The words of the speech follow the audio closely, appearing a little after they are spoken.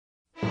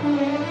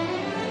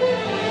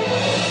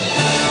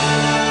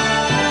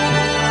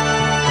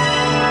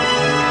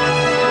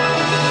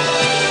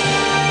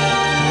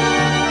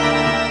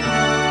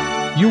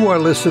are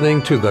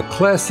listening to the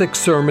Classic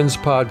Sermons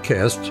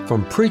podcast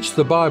from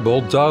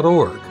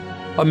PreachTheBible.org,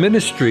 a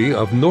ministry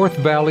of North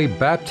Valley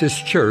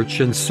Baptist Church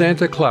in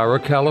Santa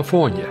Clara,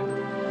 California.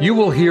 You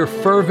will hear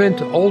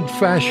fervent,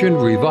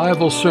 old-fashioned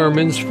revival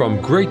sermons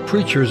from great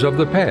preachers of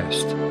the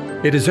past.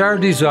 It is our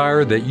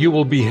desire that you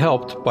will be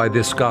helped by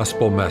this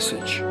gospel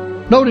message.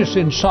 Notice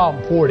in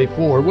Psalm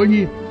 44,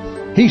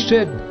 he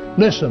said,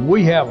 listen,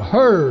 we have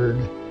heard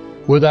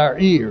with our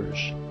ears,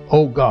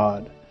 O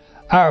God.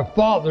 Our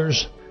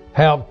fathers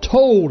have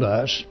told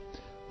us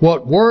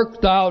what work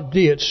thou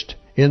didst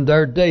in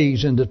their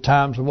days in the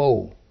times of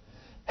old.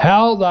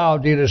 How thou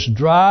didst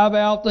drive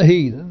out the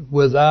heathen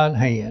with thine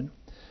hand,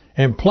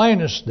 and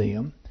plantest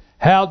them.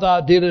 How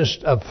thou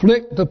didst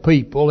afflict the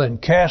people, and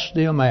cast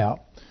them out.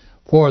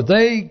 For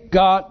they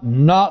got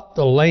not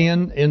the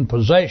land in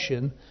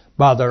possession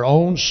by their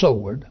own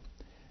sword,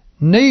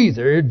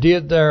 neither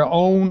did their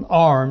own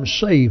arm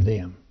save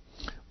them.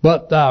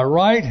 But thy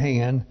right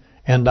hand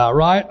and thy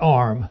right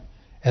arm,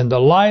 and the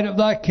light of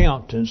thy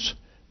countenance,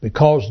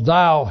 because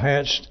thou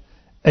hadst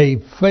a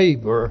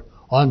favor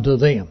unto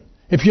them.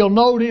 If you'll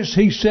notice,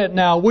 he said,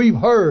 now we've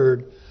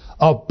heard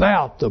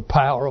about the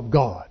power of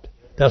God.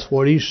 That's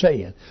what he's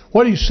saying.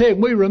 What he said,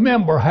 we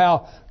remember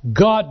how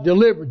God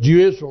delivered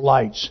you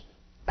Israelites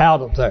out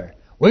of there.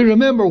 We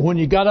remember when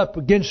you got up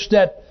against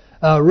that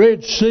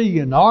Red Sea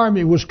and the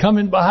army was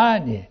coming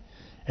behind you.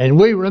 And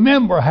we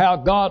remember how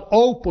God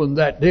opened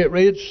that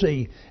Red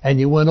Sea and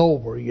you went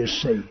over, you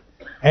see.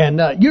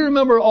 And you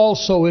remember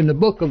also in the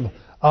book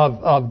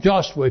of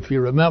Joshua, if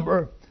you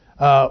remember,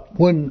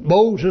 when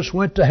Moses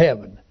went to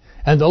heaven.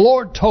 And the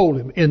Lord told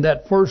him in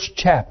that first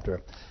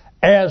chapter,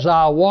 as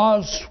I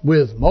was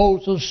with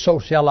Moses, so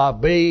shall I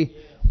be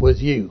with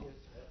you.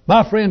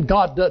 My friend,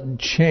 God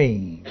doesn't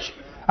change.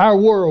 Our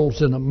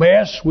world's in a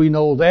mess, we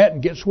know that,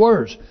 and gets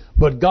worse.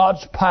 But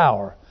God's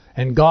power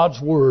and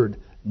God's Word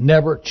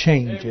never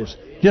changes.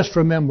 Just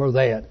remember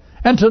that.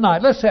 And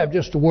tonight, let's have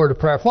just a word of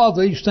prayer.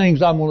 Father, these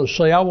things I'm going to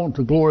say, I want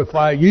to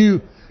glorify you,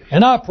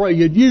 and I pray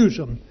you'd use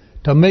them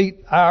to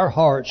meet our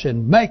hearts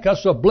and make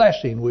us a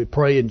blessing, we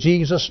pray in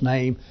Jesus'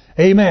 name.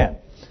 Amen.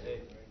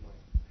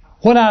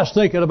 When I was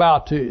thinking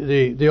about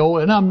the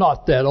old, and I'm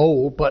not that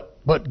old,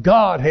 but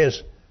God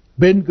has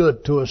been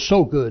good to us,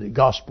 so good at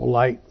Gospel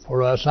Light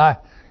for us.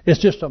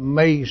 It's just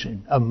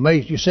amazing,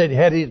 amazing. You said you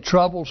had any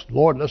troubles?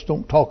 Lord, let's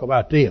don't talk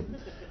about them.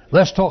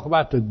 Let's talk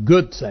about the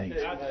good things.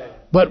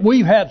 But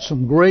we've had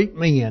some great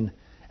men,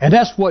 and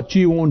that's what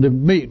you wanted to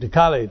meet,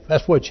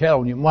 that's what you had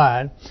on your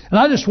mind. And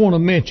I just want to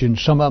mention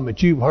some of them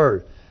that you've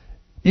heard.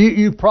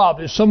 You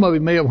probably, some of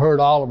you may have heard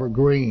Oliver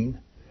Green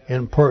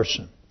in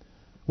person.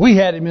 We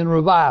had him in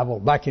revival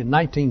back in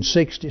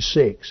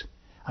 1966.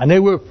 I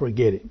never will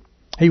forget it.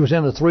 He was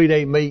in a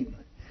 3-day meeting.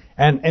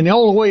 And the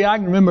only way I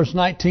can remember is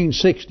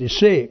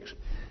 1966.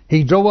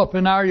 He drove up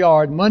in our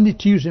yard Monday,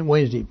 Tuesday, and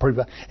Wednesday.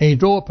 And he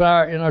drove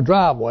up in our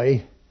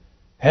driveway.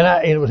 And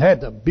it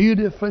had the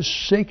beautiful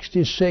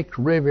 66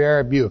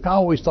 Riviera Buick. I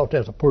always thought that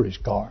was the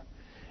prettiest car.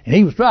 And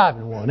he was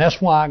driving one.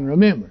 That's why I can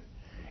remember.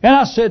 And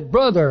I said,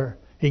 brother,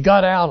 he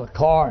got out of the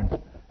car.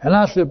 And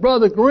I said,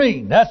 Brother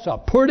Green, that's a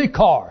pretty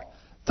car.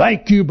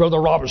 Thank you,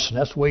 Brother Roberson.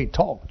 That's the way he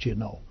talked, you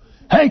know.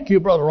 Thank you,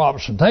 Brother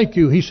Roberson. Thank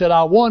you. He said,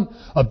 I won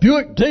a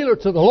Buick dealer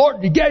to the Lord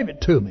and he gave it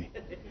to me.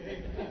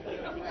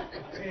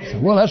 I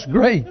said, well, that's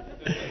great.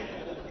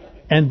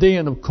 And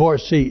then, of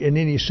course,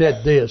 he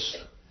said this,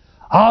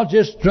 I'll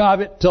just drive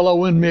it till I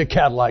win me a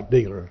Cadillac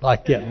dealer,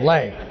 like that, and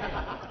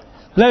laugh.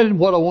 That is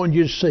what I wanted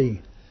you to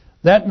see.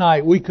 That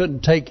night, we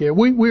couldn't take care.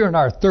 We were in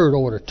our third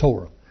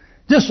auditorium.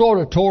 This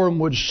auditorium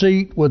would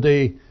seat with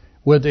a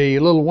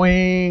little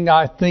wing,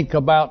 I think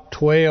about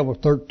 12 or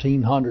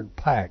 1,300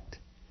 packed.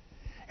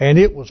 And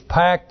it was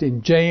packed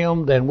and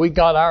jammed, and we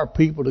got our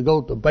people to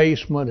go to the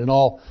basement and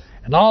all.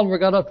 And Oliver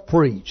got up to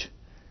preach.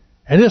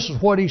 And this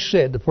is what he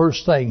said, the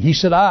first thing. He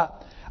said,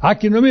 I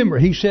can remember,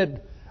 he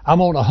said, I'm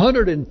on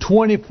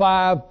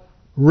 125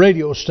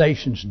 radio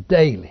stations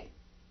daily.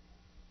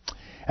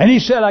 And he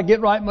said, I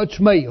get right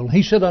much mail.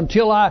 He said,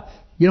 until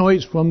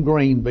he's from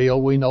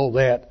Greenville, we know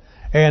that.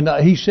 And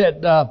he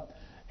said,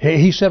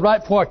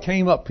 right before I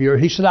came up here,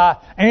 he said, I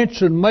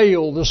answered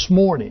mail this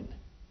morning.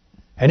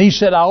 And he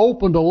said, I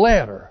opened a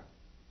letter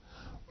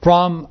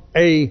from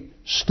a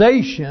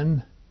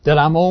station that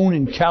I'm on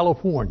in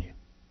California.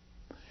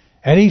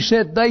 And he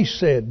said, they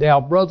said,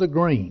 now, Brother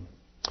Green,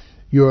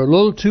 you're a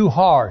little too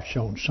harsh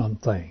on some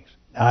things.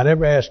 I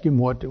never asked him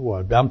what it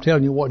was, but I'm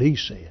telling you what he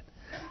said.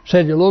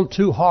 Said, you're a little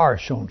too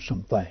harsh on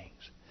some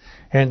things.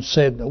 And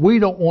said, we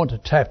don't want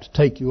to have to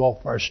take you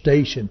off our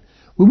station.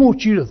 We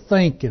want you to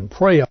think and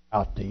pray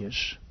about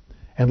this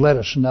and let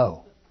us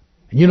know.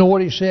 And you know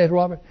what he said,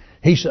 Robert?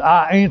 He said,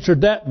 I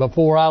answered that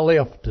before I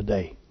left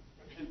today.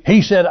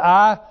 He said,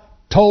 I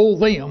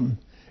told them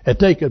that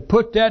they could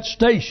put that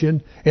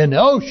station in the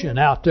ocean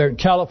out there in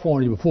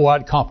California before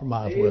I'd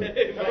compromise with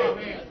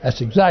it.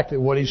 That's exactly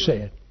what he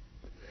said.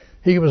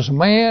 He was a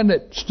man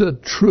that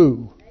stood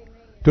true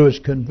to his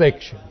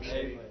convictions.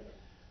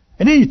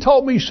 And then he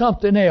told me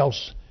something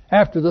else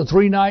after the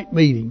 3-night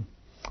meeting.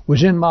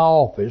 Was in my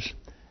office,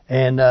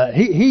 And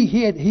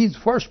he's the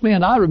first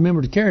man I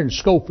remember carrying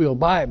Schofield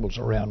Bibles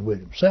around with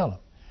him, selling.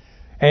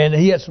 And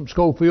he had some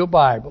Schofield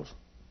Bibles.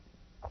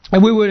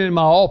 And we went in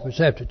my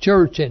office after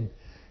church, and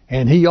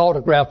he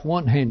autographed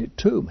one, handed it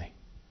to me.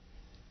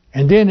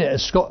 And then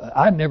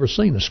I'd never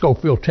seen the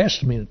Schofield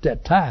Testament at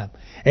that time.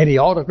 And he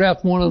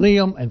autographed one of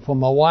them, and for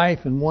my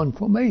wife, and one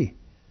for me.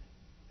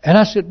 And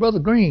I said, Brother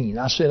Green,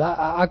 I said,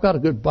 I've got a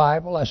good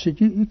Bible. I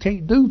said, you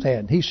can't do that.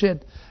 And he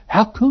said,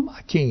 how come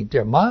I can't?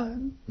 They're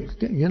mine.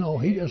 You know,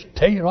 he just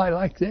tell you right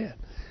like that.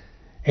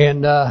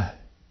 And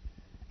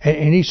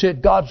he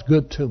said, God's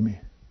good to me,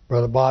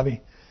 Brother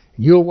Bobby.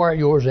 You'll wear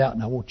yours out,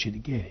 and I want you to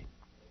get it.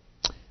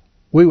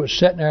 We were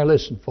sitting there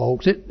listening,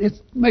 folks.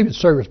 Maybe the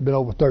service had been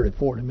over 30,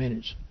 40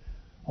 minutes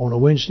on a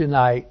Wednesday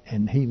night,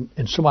 and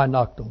somebody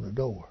knocked on the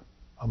door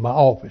of my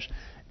office.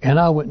 And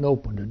I went and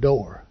opened the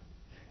door.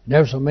 And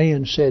there was a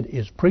man said,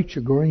 is Preacher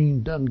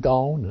Green done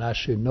gone? And I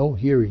said, no,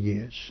 here he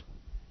is.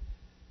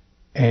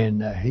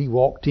 And he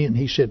walked in.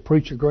 He said,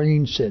 Preacher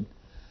Green said,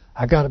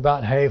 I got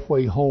about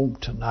halfway home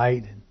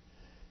tonight. And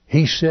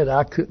he said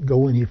I couldn't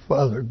go any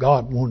further.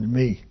 God wanted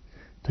me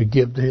to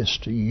give this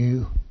to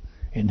you,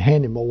 and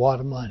hand him a wad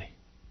of money.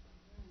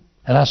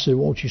 And I said,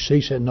 won't you see?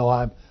 He said, no,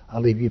 I'll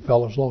leave you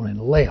fellows alone, and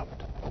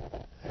left.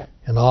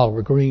 And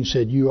Oliver Green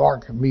said, you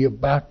argue me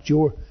about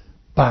your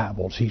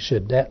Bibles. He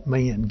said, that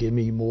man give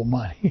me more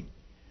money.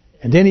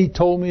 And then he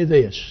told me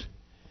this.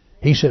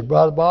 He said,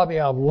 Brother Bobby,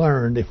 I've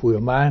learned if we'll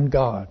mind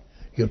God,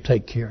 He'll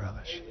take care of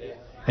us.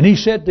 And he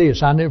said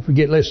this, I'll never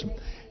forget, listen.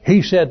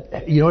 He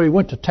said, he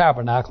went to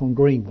Tabernacle in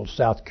Greenville,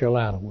 South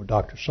Carolina, with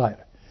Dr.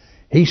 Seidler.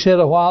 He said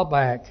a while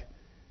back,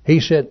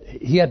 he said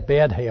he had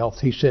bad health.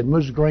 He said,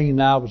 Mrs. Green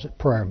and I was at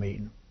prayer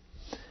meeting.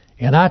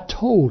 And I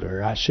told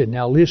her, I said,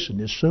 now listen,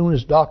 as soon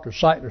as Dr.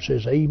 Seidler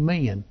says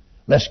amen,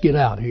 let's get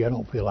out of here. I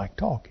don't feel like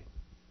talking.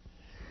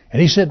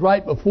 And he said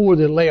right before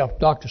they left,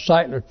 Dr.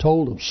 Seidler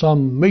told them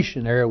some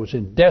missionary was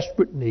in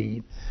desperate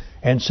need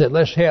and said,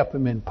 let's help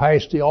him, and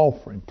pass the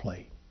offering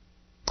plate.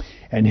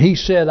 And he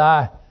said,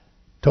 I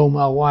told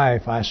my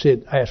wife, I asked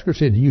her,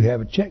 do you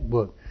have a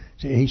checkbook?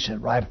 He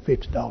said, write a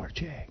 $50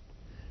 check.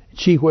 And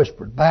she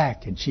whispered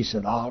back, and she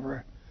said,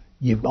 Oliver,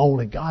 you've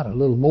only got a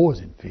little more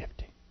than 50.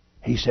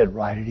 He said,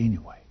 write it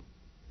anyway.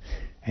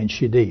 And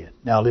she did.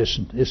 Now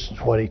listen, this is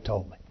what he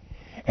told me.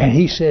 And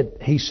he said,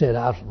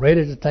 I was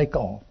ready to take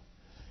off.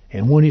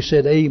 And when he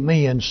said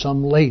amen,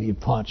 some lady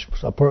punched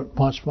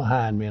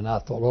behind me, and I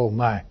thought, oh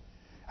my.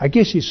 I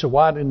guess he said,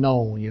 well, I didn't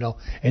know,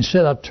 And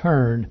said I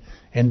turned,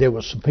 and there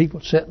was some people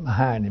sitting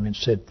behind him, and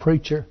said,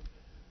 Preacher,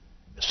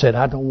 said,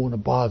 I don't want to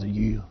bother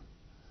you,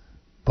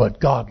 but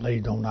God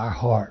laid on our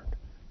heart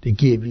to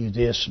give you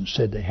this, and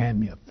said they hand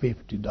me a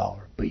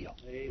 $50 bill.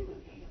 Amen.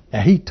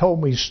 Now he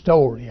told me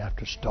story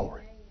after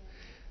story.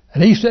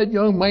 And he said,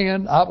 young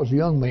man, I was a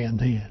young man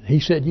then. He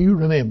said, you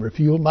remember, if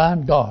you'll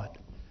mind God,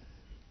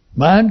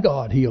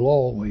 He'll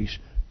always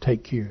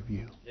take care of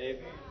you.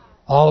 Amen.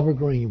 Oliver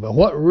Green. But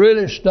what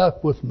really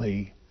stuck with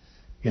me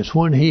is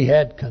when he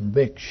had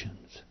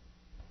convictions.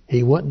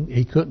 He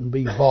couldn't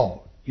be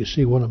bought. You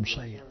see what I'm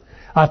saying?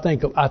 I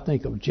think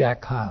of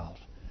Jack Hiles.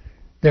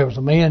 There was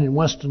a man in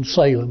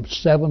Winston-Salem,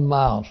 7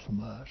 miles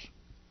from us,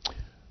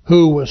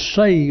 who was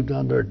saved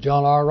under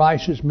John R.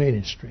 Rice's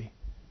ministry.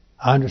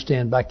 I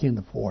understand back in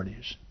the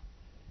 40s.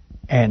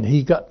 And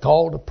he got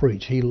called to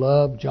preach. He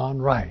loved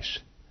John Rice.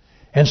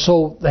 And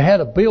so they had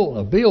a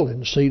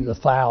building seated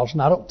 1,000.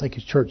 I don't think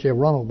his church ever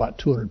run on about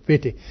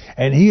 250.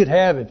 And he'd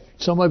have it.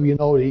 Some of you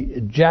know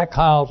Jack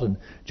Hiles and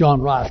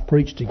John Rice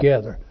preached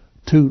together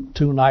two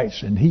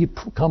nights, and he'd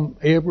come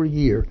every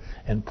year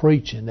and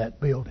preach in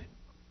that building.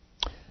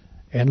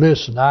 And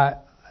listen, I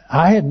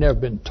had never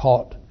been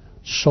taught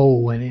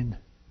soul winning.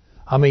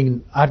 I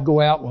mean, I'd go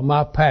out with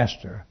my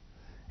pastor,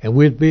 and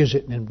we'd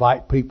visit and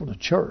invite people to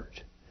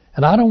church.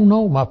 And I don't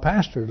know, my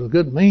pastor's a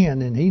good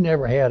man, and he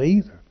never had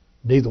either.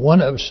 Neither one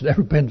of us had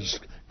ever been to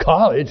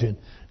college, and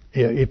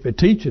if they're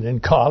teaching in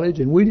college,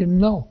 and we didn't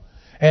know.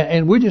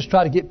 And we just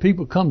try to get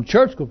people to come to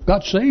church because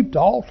got saved at the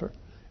altar.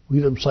 We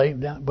get them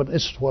saved down. But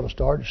this is what I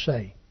started to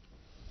say.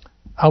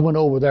 I went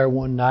over there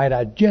one night.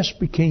 I just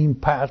became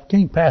pastor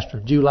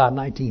in July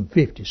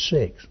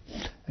 1956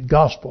 at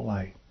Gospel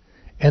Light.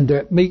 And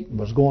their meeting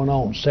was going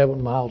on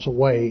 7 miles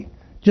away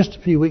just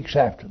a few weeks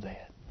after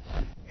that.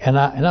 And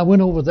I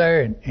went over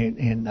there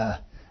and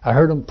I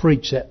heard them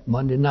preach that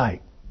Monday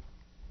night.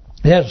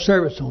 They had a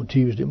service on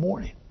Tuesday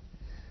morning.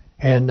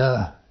 And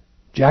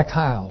Jack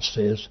Hiles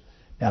says,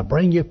 now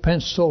bring your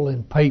pencil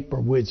and paper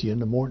with you in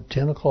the morning,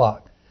 10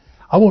 o'clock.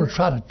 I want to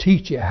try to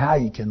teach you how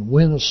you can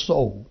win a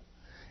soul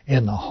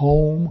in the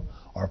home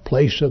or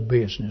place of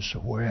business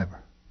or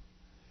wherever.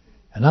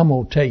 And I'm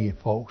going to tell you,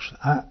 folks,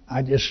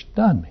 I just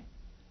stunned me.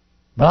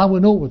 But I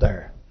went over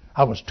there.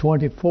 I was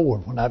 24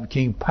 when I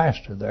became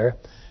pastor there.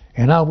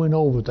 And I went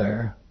over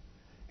there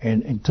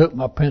and took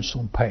my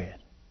pencil and pad.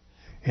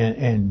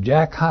 And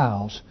Jack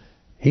Hiles,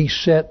 he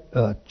set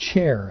a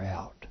chair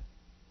out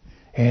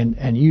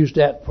and used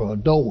that for a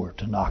door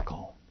to knock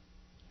on.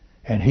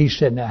 And he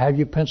said, now have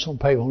your pencil and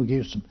paper, I'm going to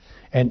give you some.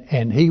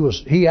 And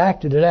he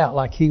acted it out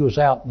like he was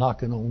out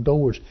knocking on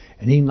doors.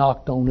 And he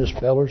knocked on this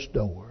feller's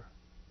door.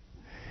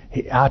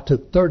 I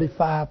took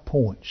 35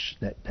 points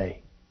that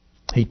day.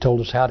 He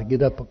told us how to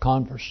get up a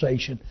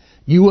conversation.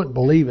 You wouldn't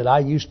believe it. I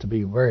used to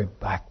be very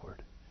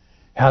backward.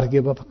 How to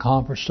give up a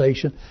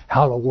conversation,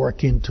 how to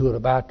work into it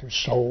about their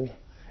soul.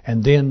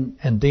 And then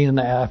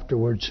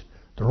afterwards,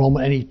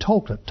 and he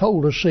told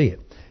us it.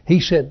 He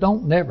said,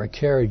 don't never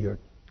carry your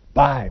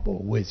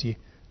Bible with you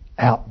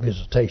out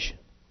visitation.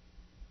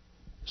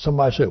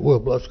 Somebody said, well,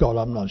 bless God,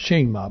 I'm not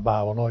ashamed of my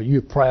Bible. No,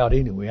 you're proud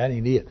anyway. I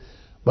ain't it.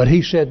 But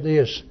he said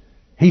this.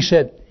 He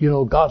said,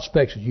 God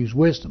expects us to use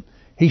wisdom.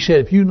 He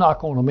said, if you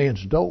knock on a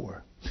man's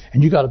door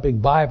and you got a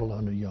big Bible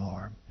under your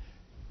arm,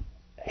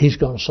 he's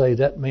going to say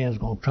that man's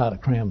going to try to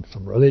cram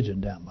some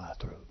religion down my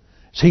throat.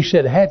 So he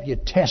said, have your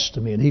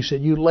Testament. He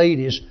said, you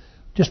ladies,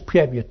 just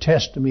have your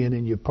Testament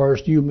in your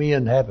purse. You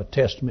men have a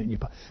Testament in your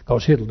purse,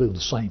 because it'll do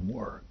the same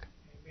work.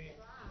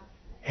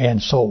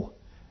 And so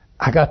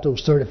I got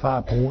those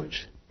 35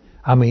 points.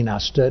 I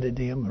studied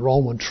them, the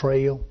Roman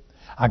trail.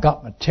 I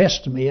got my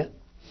Testament,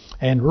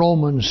 and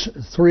Romans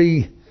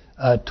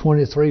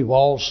 3:23,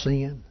 all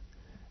sin.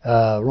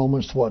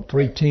 Romans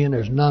 3:10,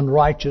 there's none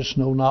righteous,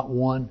 no, not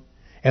one.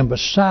 And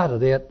beside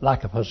of that,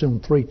 like if I was in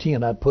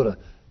 3:10, I'd put a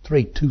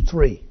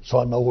 3:23, so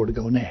I know where to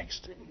go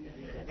next.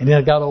 And then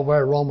I got over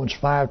there, Romans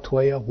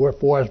 5:12,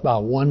 wherefore as by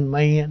one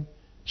man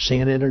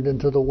sin entered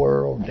into the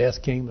world,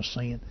 death came to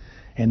sin.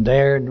 And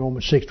there in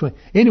Romans 6:20.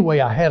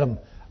 Anyway, I had them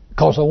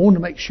because I wanted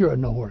to make sure I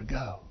know where to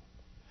go.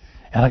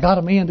 And I got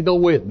a man to go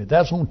with me.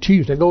 That's on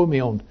Tuesday. Go with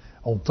me on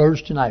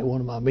Thursday night, one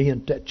of my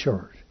men at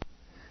church.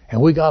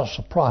 And we got us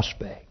a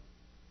prospect.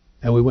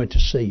 And we went to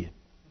see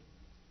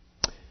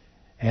it.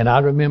 And I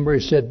remember he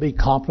said, be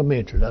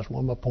complimentary. That's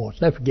one of my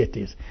points. Never forget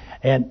this.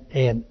 And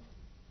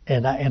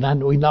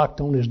we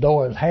knocked on his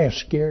door. I was half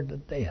scared to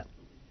death.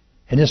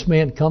 And this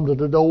man come to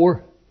the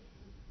door.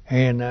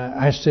 And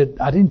I said,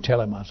 I didn't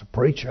tell him I was a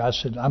preacher. I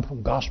said, I'm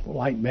from Gospel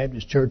Light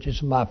Baptist Church. This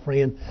is my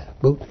friend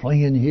Luke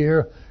Flynn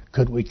here.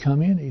 Could we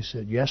come in? He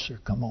said, yes, sir,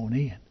 come on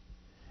in.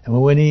 And we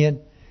went in,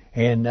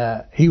 and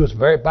he was a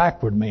very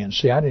backward man.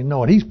 See, I didn't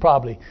know it. He's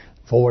probably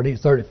 40,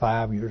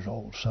 35 years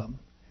old or something.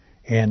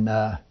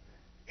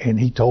 And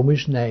he told me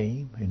his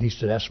name, and he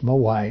said, that's my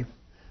wife.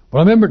 But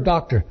I remember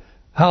Dr.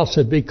 Howell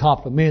said, be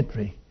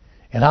complimentary.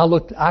 And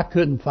I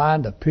couldn't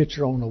find a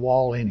picture on the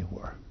wall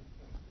anywhere.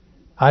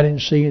 I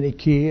didn't see any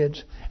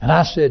kids. And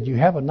I said, you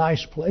have a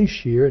nice place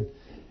here. And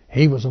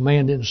he was a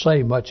man, didn't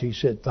say much. He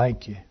said,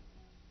 thank you.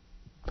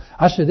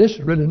 I said, this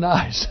is really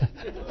nice.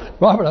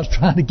 Robert, I was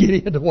trying to get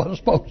into what I was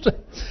supposed to.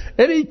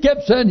 And he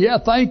kept saying, yeah,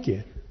 thank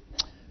you.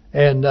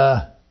 And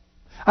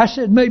I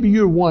said, maybe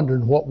you're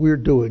wondering what we're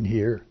doing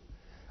here.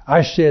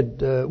 I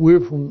said,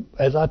 we're from,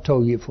 as I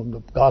told you, from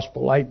the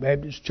Gospel Light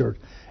Baptist Church.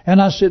 And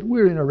I said,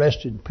 we're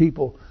interested in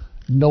people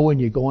knowing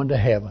you're going to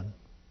heaven.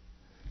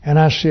 And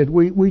I said,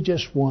 we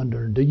just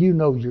wonder, do you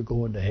know you're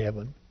going to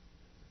heaven?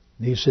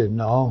 And he said,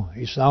 no.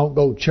 He said, I don't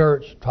go to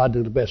church. Try to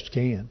do the best I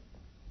can.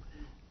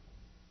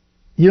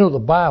 The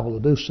Bible will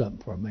do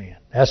something for a man.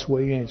 That's the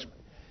way he answered me.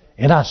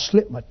 And I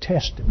slipped my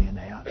Testament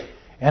out.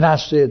 And I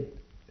said,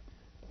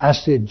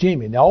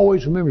 Jimmy. Now,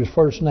 always remember his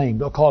first name.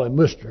 Don't call him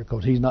Mr.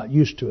 because he's not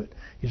used to it.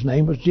 His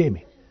name was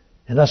Jimmy.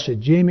 And I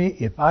said, Jimmy,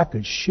 if I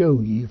could show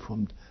you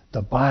from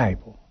the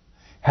Bible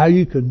how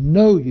you could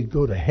know you'd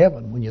go to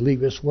heaven when you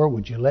leave this world,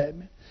 would you let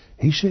me?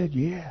 He said,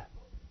 yeah.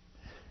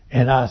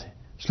 And I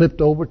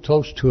slipped over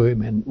close to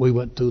him, and we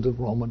went through the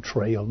Roman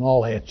trail and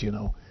all that,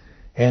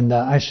 And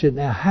I said,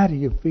 now, how do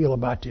you feel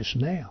about this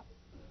now?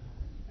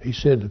 He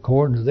said,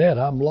 according to that,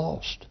 I'm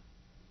lost.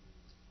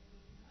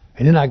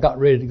 And then I got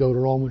ready to go to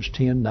Romans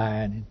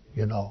 10:9,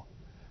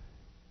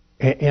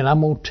 And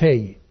I'm going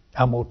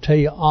to tell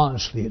you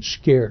honestly, it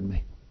scared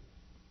me.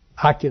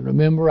 I can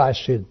remember I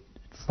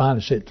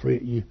finally said,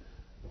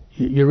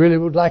 you really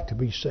would like to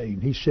be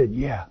saved? He said,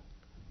 yeah.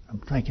 I'm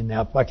thinking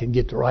now if I can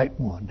get the right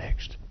one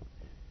next.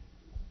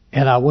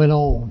 And I went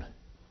on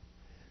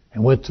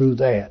and went through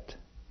that.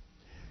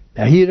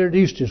 Now he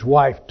introduced his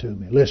wife to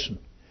me. Listen,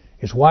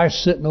 his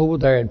wife's sitting over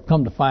there, and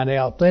come to find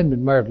out they hadn't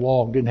been married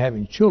long, didn't have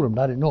any children,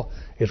 but I didn't know.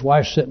 His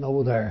wife's sitting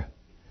over there.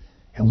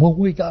 And when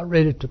we got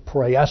ready to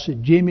pray, I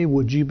said, Jimmy,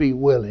 would you be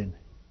willing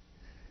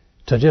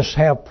to just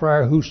have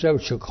prayer? Whosoever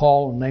shall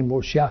call on the name of the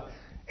Lord shall.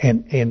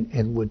 And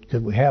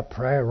could we have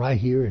prayer right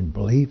here and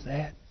believe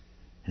that?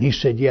 And he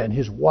said, yeah. And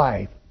his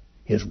wife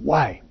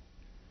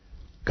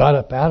got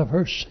up out of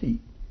her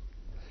seat.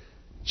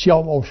 She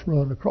almost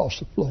ran across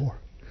the floor.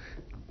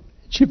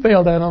 She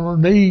fell down on her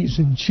knees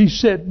and she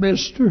said,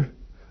 Mister,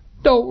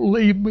 don't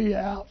leave me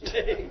out.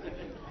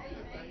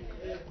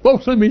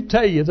 Folks, let me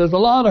tell you, there's a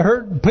lot of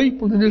hurting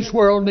people in this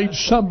world need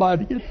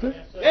somebody to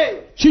get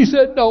there. She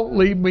said, don't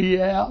leave me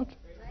out.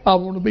 I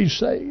want to be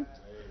saved.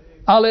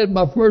 I led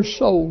my first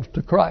souls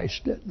to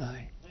Christ that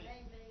night.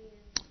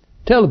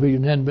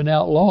 Television hadn't been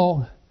out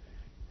long.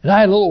 And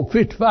I had a little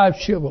 55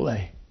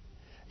 Chevrolet.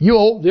 The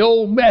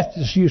old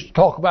Methodists used to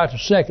talk about the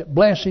second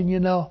blessing,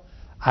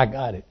 I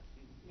got it.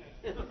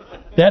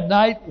 That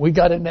night, we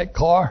got in that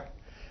car,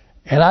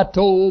 and I told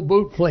old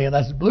Boot Flynn,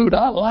 I said, Boot,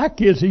 I like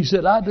this. He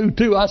said, I do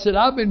too. I said,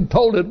 I've been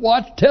told to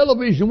watch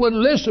television,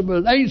 wouldn't listen,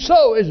 but it ain't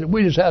so, is it?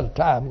 We just had a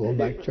time going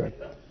back to church.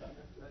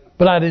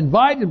 But I'd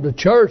invite him to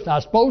church, and I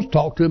was supposed to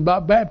talk to him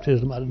about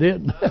baptism. I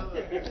didn't.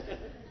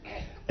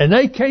 And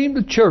they came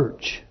to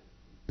church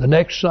the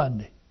next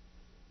Sunday.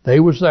 They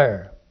was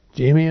there,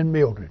 Jimmy and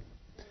Mildred.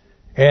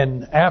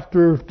 And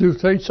after 2 or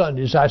 3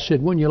 Sundays, I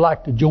said, wouldn't you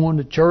like to join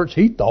the church?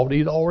 He thought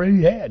he'd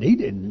already had. He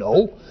didn't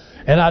know.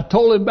 And I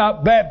told him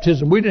about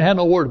baptism. We didn't have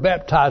nowhere to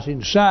baptize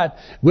inside.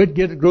 We'd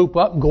get a group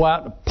up and go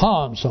out in a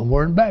pond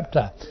somewhere and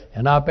baptize.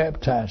 And I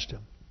baptized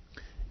him.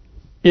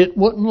 It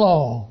wasn't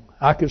long.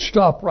 I could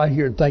stop right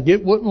here and think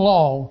it wasn't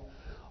long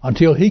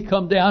until he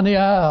come down the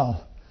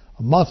aisle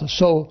a month or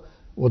so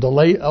with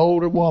a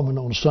older woman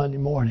on Sunday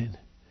morning.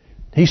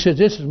 He said,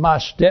 this is my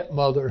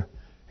stepmother,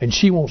 and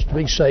she wants to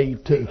be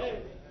saved too.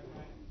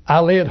 I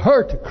led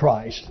her to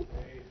Christ.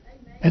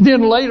 And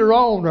then later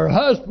on, her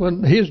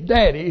husband, his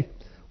daddy,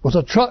 was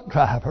a truck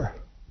driver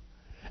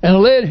and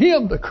led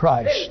him to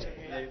Christ.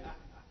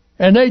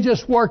 And they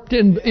just worked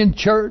in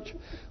church.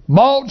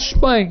 Maud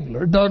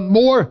Spangler done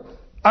more.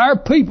 Our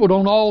people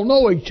don't all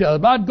know each other.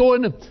 But I'd go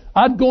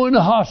in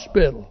the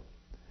hospital,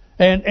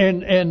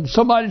 and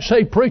somebody'd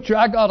say, preacher,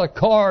 I got a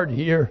card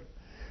here.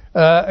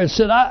 And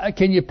said,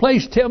 can you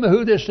please tell me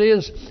who this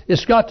is?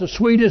 It's got the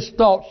sweetest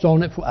thoughts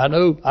on it. I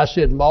know. I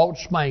said, Maud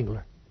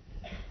Spangler.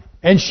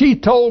 And she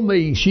told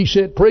me, she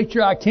said,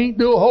 preacher, I can't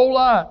do a whole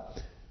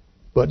lot,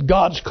 but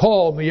God's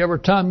called me every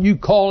time you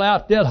call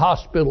out that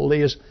hospital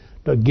list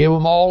to give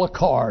them all a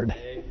card.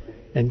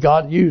 And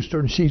God used her,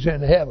 and she's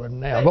in heaven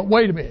now. But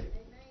wait a minute.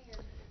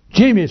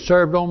 Jimmy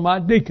served on my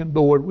deacon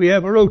board. We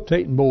have a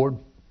rotating board.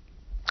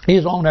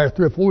 He's on there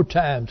 3 or 4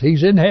 times.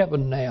 He's in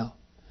heaven now.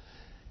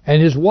 And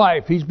his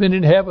wife, he's been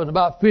in heaven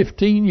about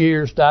 15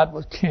 years, died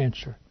with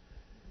cancer.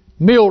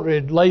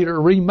 Mildred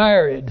later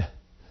remarried.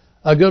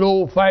 A good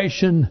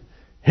old-fashioned,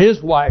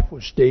 his wife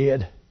was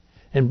dead,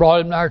 and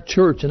brought him to our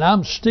church. And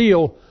I'm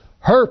still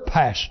her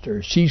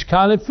pastor. She's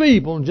kind of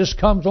feeble and just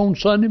comes on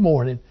Sunday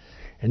morning.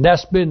 And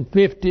that's been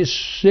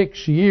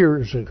 56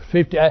 years. I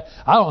don't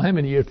know how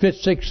many years,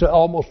 56,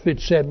 almost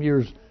 57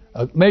 years,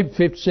 maybe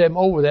 57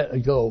 over that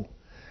ago.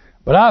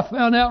 But I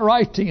found out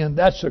right then,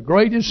 that's the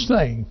greatest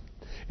thing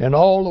in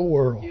all the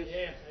world.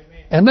 Yes.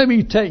 And let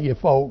me tell you,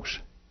 folks,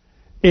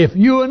 if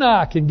you and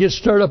I can get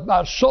stirred up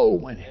about soul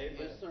winning,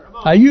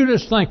 now you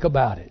just think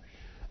about it.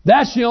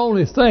 That's the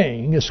only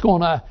thing that's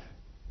going to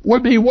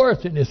be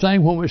worth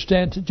anything when we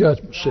stand to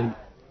judgment seat.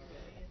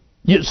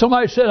 Yet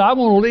somebody said, I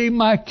want to leave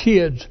my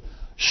kids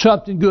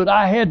something good.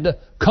 I had to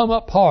come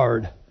up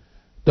hard.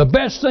 The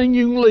best thing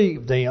you can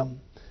leave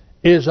them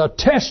is a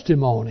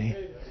testimony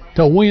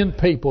to win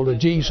people to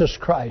Jesus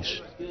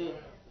Christ.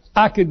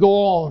 I could go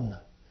on.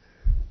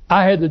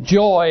 I had the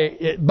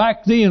joy.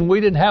 Back then, we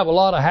didn't have a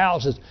lot of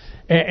houses.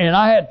 And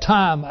I had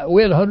time.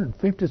 We had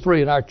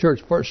 153 in our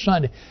church first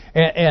Sunday.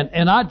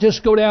 And I'd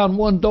just go down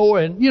one door.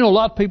 And, a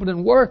lot of people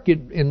didn't work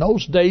in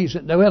those days. They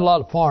had a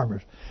lot of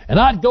farmers. And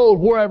I'd go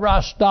wherever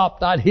I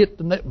stopped, I'd hit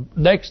the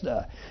next.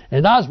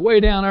 And I was way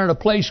down there in a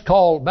place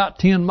called, about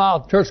 10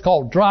 miles, a church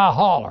called Dry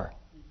Holler.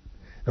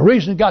 The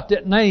reason it got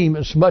that name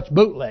is so much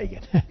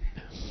bootlegging.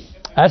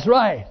 That's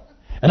right.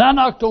 And I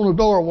knocked on the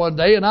door one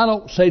day, and I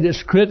don't say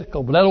this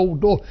critical, but that old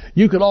door,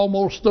 you could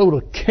almost throw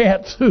the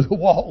cat through the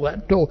wall of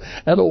that door,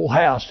 that old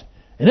house.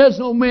 And there's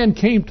no man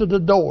came to the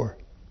door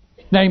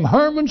named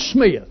Herman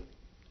Smith.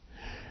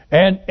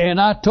 And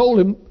I told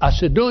him, I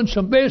said, doing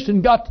some business,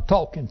 and got to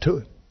talking to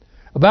him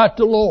about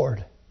the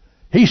Lord.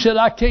 He said,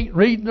 I can't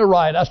read nor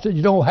write. I said,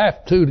 you don't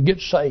have to get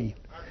saved.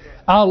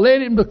 I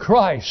led him to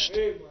Christ.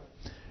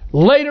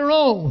 Later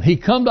on, he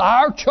come to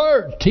our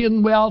church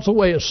 10 miles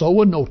away or so.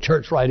 Wasn't no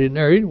church right in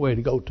there anyway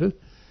to go to.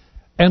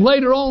 And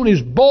later on,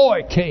 his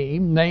boy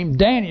came named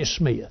Danny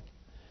Smith.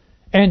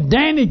 And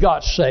Danny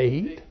got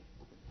saved.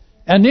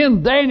 And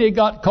then Danny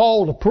got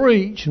called to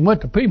preach and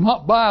went to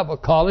Piedmont Bible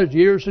College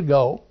years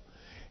ago.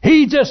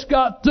 He just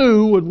got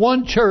through with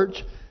one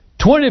church,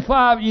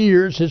 25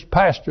 years as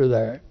pastor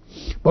there.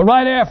 But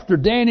right after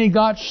Danny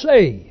got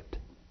saved,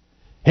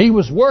 he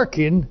was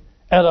working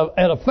at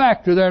a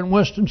factory there in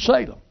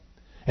Winston-Salem.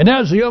 And there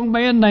was a young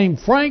man named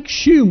Frank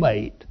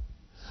Shoemate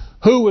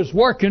who was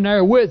working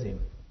there with him.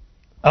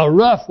 A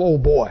rough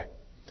old boy.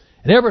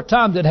 And every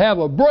time they'd have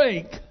a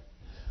break,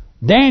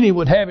 Danny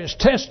would have his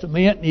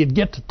testament and he'd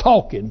get to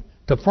talking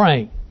to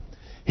Frank.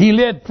 He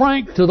led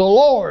Frank to the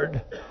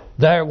Lord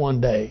there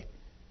one day.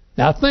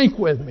 Now think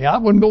with me. I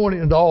wasn't going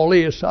into all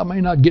this, so I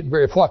may not get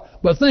very far.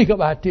 But think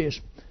about this.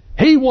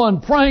 He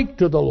won Frank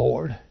to the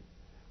Lord.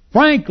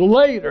 Frank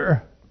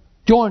later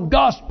joined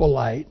Gospel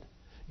Light.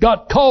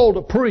 Got called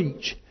to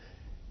preach.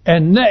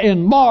 And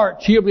in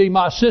March, he'll be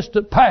my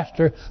assistant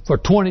pastor for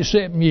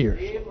 27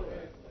 years.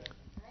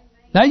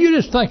 Now, you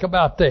just think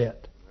about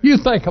that. You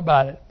think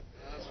about it.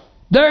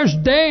 There's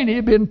Danny,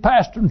 been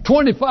pastoring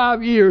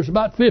 25 years,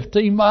 about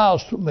 15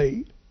 miles from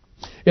me.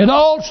 It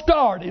all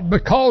started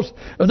because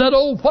of that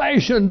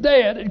old-fashioned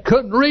dad that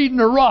couldn't read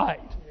nor write.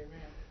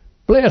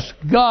 bless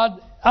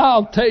God,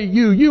 I'll tell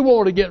you, you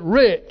want to get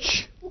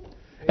rich.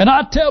 And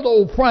I tell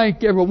old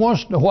Frank every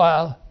once in a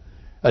while,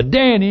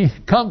 Danny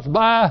comes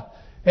by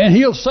and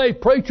he'll say,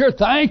 preacher,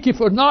 thank you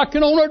for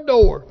knocking on our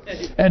door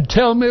and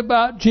telling me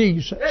about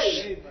Jesus.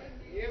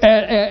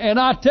 And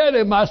I tell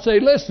him, I say,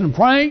 listen,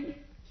 Frank,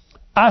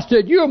 I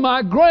said, you're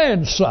my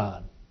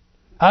grandson.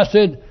 I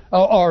said,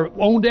 or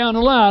on down the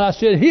line, I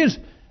said,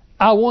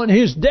 I want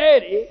his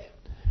daddy,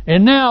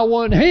 and now I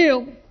want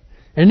him,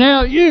 and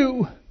now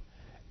you.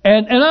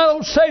 And I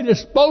don't say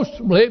this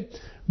boastfully,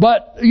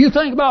 but you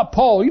think about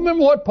Paul. You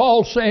remember what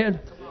Paul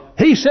said?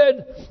 He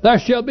said, there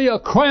shall be a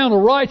crown of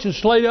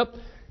righteousness laid up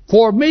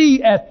for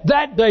me at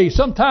that day.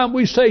 Sometimes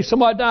we say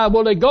somebody died.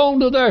 Well, they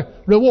gone to their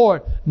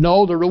reward.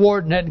 No, the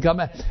reward hadn't come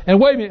out. And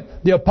wait a minute,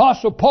 the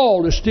Apostle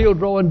Paul is still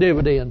drawing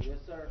dividends. Yes,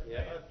 sir.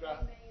 Yeah.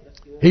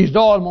 He's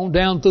drawing them on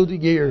down through the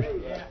years.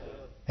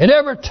 And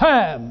every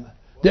time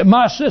that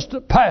my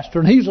assistant pastor,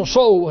 and he's a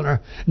soul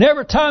winner, and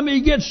every time he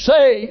gets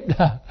saved,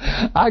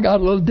 I got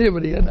a little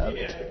dividend of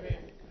it.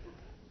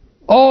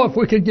 Oh, if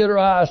we could get our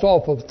eyes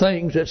off of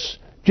things that's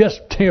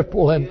just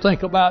temporal and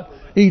think about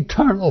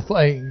eternal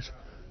things.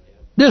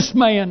 This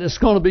man is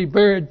going to be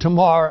buried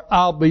tomorrow.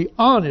 I'll be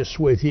honest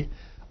with you.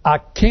 I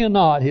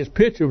cannot. His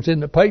picture was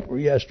in the paper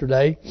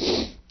yesterday.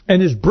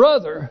 And his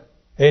brother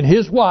and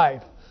his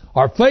wife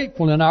are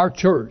faithful in our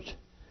church.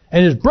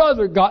 And his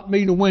brother got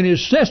me to win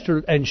his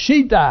sister, and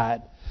she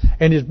died.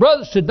 And his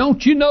brother said,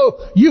 don't you know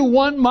you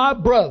won my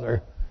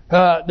brother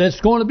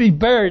that's going to be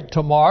buried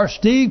tomorrow,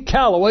 Steve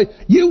Calloway.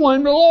 You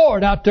won the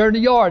Lord out there in the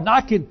yard. And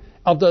I can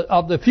of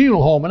the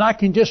funeral home, and I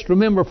can just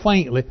remember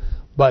faintly.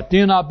 But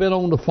then I've been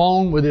on the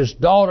phone with his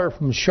daughter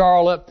from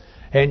Charlotte,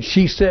 and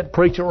she said,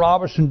 Preacher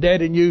Roberson,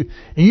 Dad, and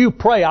you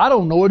pray. I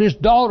don't know it. His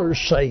daughter's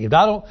saved.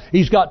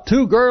 He's got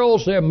 2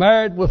 girls. They're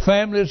married with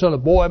families, and a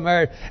boy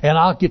married, and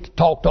I'll get to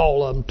talk to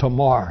all of them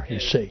tomorrow, you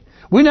see.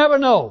 We never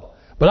know.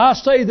 But I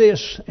say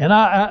this, and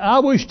I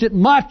wish that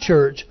my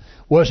church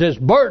was as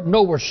burdened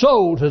over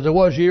souls as it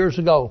was years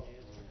ago.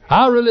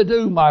 I really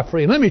do, my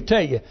friend. Let me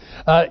tell you,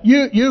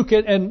 you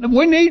can, and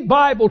we need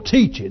Bible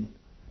teaching.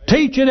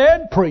 Teaching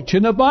and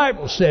preaching, the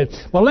Bible said.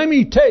 Well, let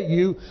me tell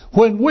you,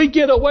 when we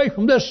get away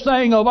from this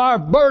thing of our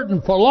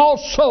burden for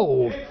lost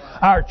souls,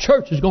 our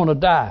church is going to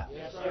die.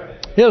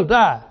 It'll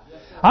die.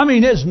 I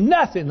mean, there's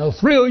nothing to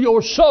thrill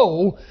your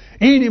soul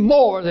any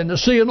more than to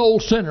see an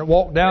old sinner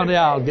walk down the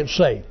aisle and get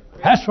saved.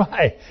 That's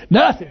right.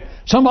 Nothing.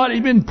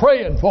 Somebody's been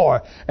praying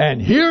for,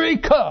 and here he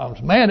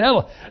comes. Man,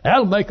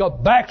 that'll make a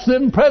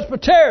backslidden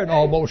Presbyterian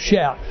almost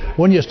shout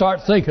when you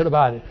start thinking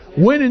about it.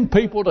 Winning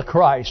people to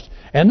Christ.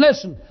 And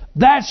listen,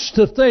 that's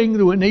the thing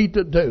that we need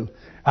to do.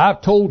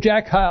 I've told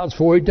Jack Hiles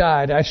before he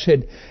died, I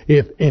said,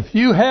 if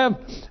you have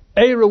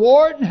a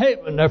reward in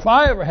heaven, if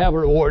I ever have a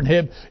reward in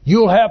heaven,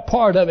 you'll have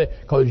part of it,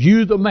 because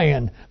you're the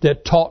man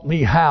that taught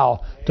me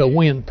how to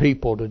win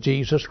people to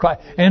Jesus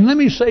Christ. And let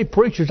me say,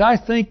 preachers, I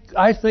think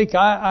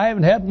I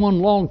haven't had one in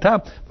a long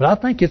time, but I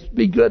think it'd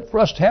be good for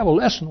us to have a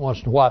lesson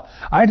once in a while.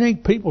 I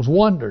think people's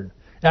wondering.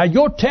 Now,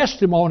 your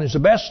testimony is the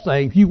best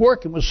thing. If you're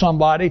working with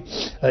somebody,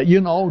 well,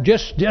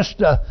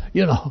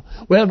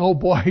 no,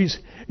 boy,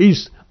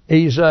 he's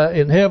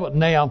in heaven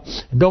now.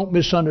 Don't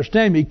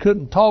misunderstand me. He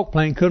couldn't talk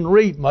plain, couldn't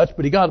read much,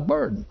 but he got a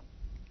burden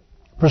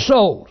for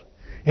souls.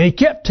 And he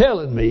kept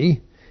telling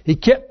me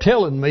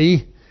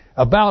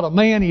about a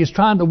man he was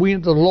trying to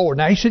win to the Lord.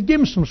 Now, he said, give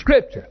him some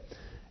scripture.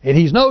 And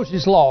he knows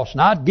he's lost. And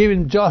I'd give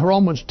him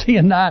Romans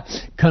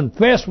 10:9,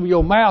 confess with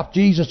your mouth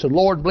Jesus the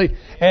Lord and believe.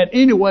 And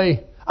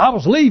anyway, I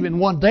was leaving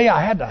one day.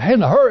 I had to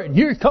hurry, and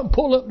here he come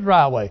pull up the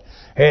driveway.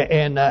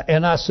 And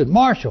I said,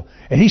 Marshall.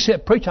 And he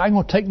said, Preacher, I ain't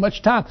going to take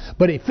much time.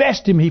 But he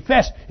fessed him. He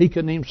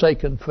couldn't even say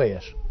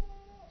confess.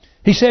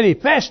 He said he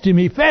fessed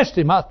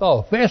him. I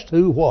thought, fessed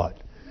who, what?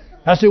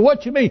 I said,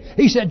 what you mean?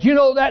 He said, you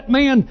know that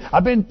man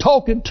I've been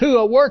talking to,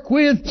 I work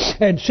with,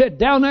 and said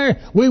down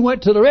there, we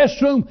went to the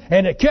restroom,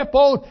 and it kept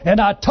on,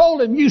 and I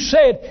told him, you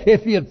said,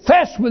 if he had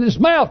fessed with his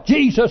mouth,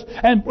 Jesus,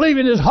 and believe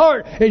in his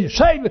heart, and you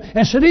save him,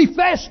 and said, he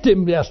fessed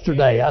him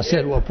yesterday. I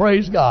said, well,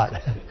 praise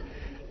God.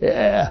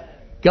 Yeah,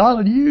 God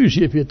will use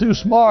you. If you're too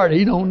smart,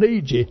 He don't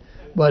need you.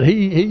 But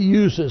He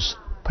uses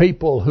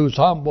people who's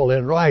humble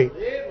and right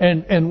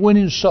and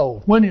winning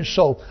souls.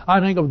 I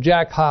think of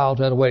Jack Hiles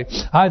that way.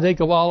 I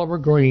think of Oliver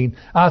Green.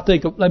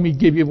 Let me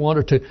give you one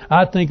or two.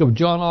 I think of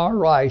John R.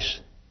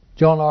 Rice.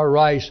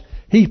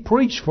 He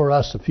preached for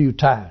us a few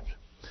times.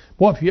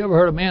 Boy, if you ever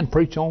heard a man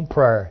preach on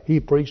prayer, he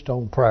preached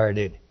on prayer,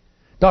 didn't he?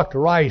 Dr.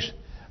 Rice,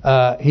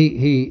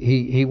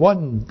 he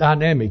wasn't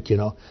dynamic,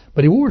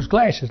 but he wore his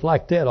glasses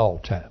like that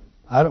all the time.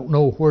 I don't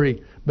know where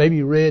maybe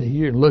he read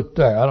here and looked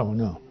there. I don't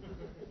know.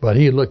 But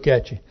he'd look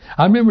at you.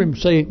 I remember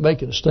him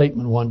making a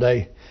statement one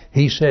day.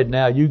 He said,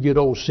 now you get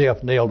old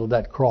self nailed to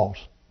that cross.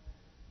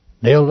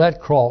 Nailed to that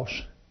cross.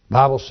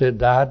 Bible said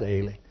die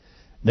daily.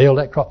 Nailed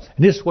that cross.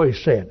 And this is what he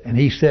said. And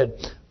he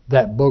said,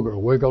 that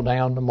booger will go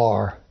down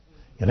tomorrow.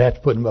 You'll have to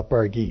put him up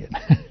there again.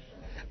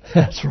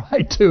 That's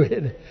right too,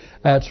 isn't it?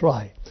 That's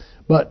right.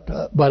 But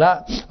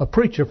a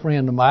preacher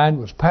friend of mine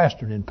was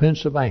pastoring in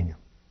Pennsylvania.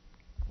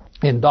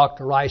 In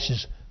Dr.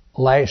 Rice's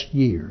last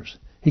years.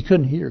 He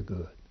couldn't hear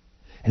good.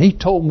 And he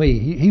told me,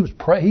 he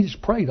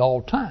just prayed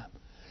all the time.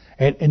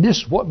 And this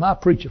is what my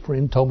preacher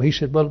friend told me. He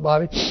said, Brother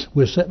Bobby,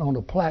 we were sitting on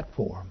the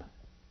platform.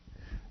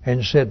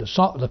 And said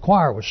the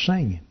choir was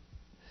singing.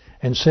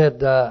 And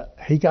said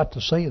he got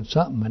to saying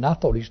something. And I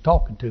thought he was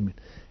talking to me.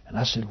 And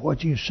I said,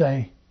 what'd you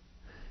say?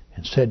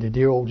 And said the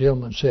dear old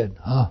gentleman said,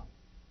 huh?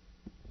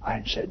 I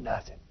ain't said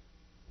nothing.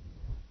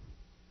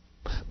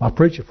 My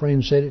preacher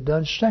friend said it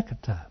done the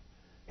second time.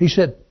 He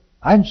said,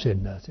 I ain't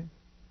said nothing.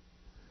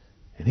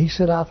 And he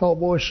said, I thought,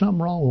 boy, something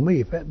wrong with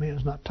me if that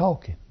man's not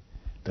talking.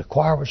 The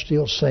choir was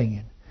still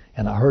singing,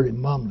 and I heard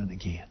him mumbling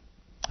again.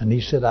 And he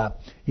said, I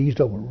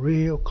eased over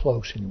real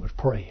close and he was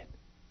praying.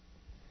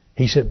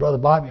 He said, Brother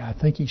Bobby, I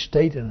think he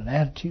stayed in an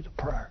attitude of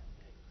prayer.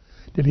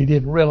 That he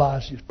didn't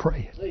realize he was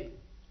praying.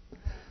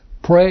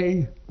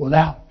 Pray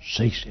without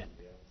ceasing.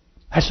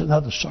 That's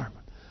another sermon.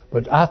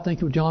 But I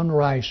think of John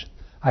Rice.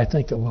 I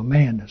think of a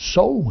man, a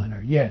soul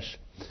winner, yes,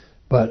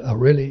 but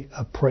really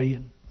a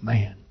praying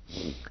man.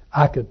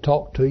 I could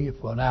talk to you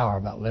for an hour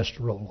about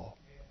Lester Roloff.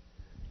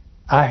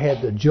 I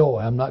had the joy.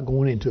 I'm not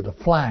going into the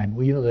flying.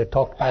 Well, you know, they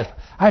talked about it.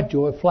 I had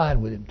joy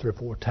flying with him 3 or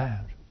 4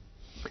 times.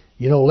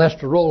 You know,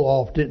 Lester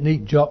Roloff didn't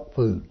eat junk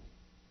food.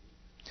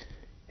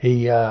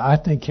 He, I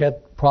think,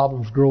 had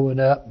problems growing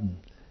up,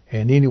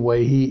 and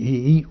anyway, he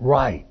eat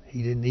right.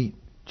 He didn't eat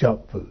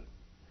junk food.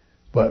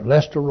 But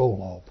Lester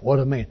Roloff, what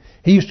a man.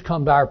 He used to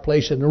come to our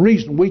place, and the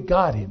reason we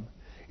got him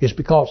is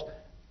because,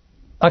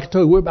 like I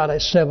told you, we're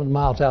about 7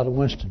 miles out of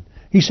Winston.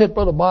 He said,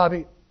 Brother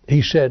Bobby,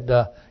 he said,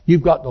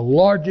 you've got the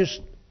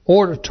largest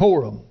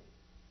auditorium,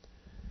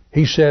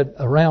 he said,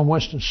 around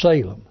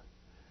Winston-Salem.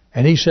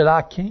 And he said,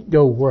 I can't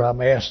go where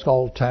I'm asked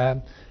all the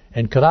time,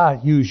 and could I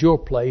use your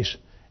place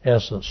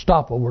as a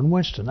stopover in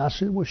Winston? I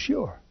said, well,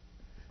 sure.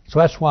 So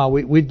that's why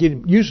we'd get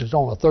him, usually it's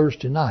on a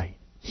Thursday night.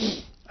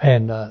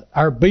 And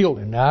our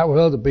building now, our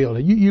other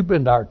building, you've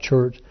been to our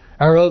church,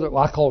 our other,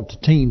 I call it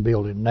the teen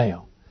building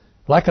now.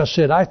 Like I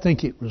said, I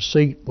think it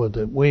received with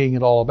the wing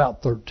and all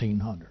about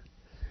 1,300.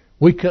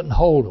 We couldn't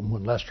hold them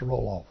when Lester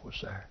Roloff was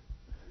there.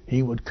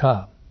 He would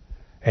come,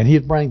 and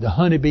he'd bring the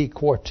Honeybee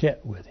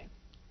Quartet with him.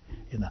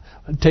 You know,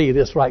 I'll tell you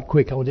this right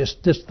quick. Oh, this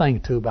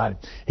thing too about him.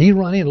 He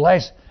run in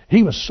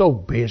he was so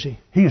busy.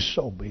 He was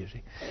so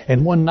busy.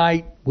 And one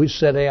night we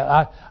sat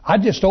down. I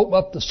just opened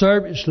up the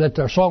service, let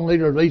our song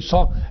leader lead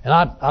song, and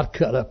I'd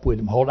cut up with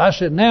him. I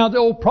said, now the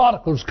old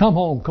prodigals, come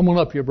home. Come on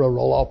up here, Brother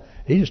Roloff.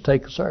 He just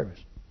take the service.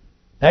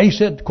 Now he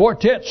said, the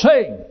quartet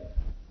sing.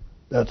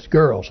 That's the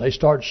girls. They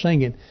started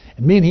singing,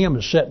 and me and him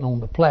was sitting on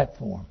the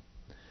platform.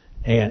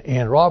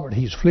 And Robert,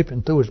 he's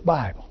flipping through his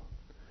Bible.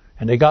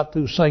 And they got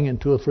through singing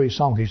 2 or 3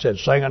 songs. He said,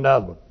 sing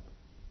another one.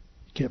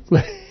 He kept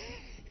flipping.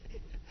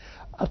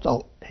 I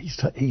thought,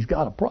 he's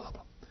got a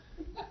problem.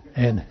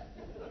 And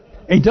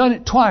he done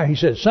it twice. He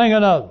said, sing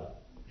another one.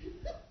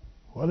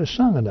 Well, they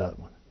sung another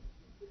one.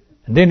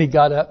 And then he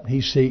got up and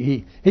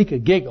he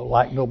could giggle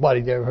like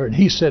nobody'd ever heard. And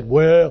he said,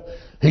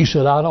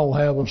 I don't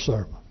have a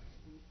sermon.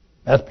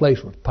 That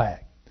place was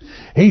packed.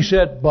 He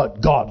said,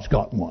 but God's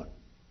got one.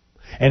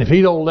 And if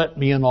he don't let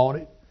me in on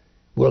it,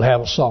 we'll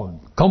have a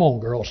song. Come on,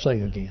 girl,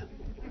 sing again.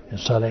 And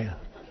sat down.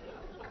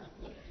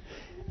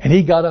 And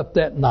he got up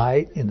that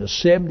night in the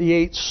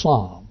 78th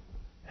Psalm,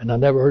 and I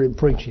never heard him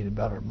preach any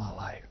better in my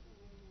life.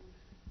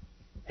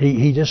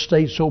 He just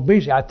stayed so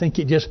busy. I think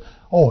he just,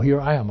 here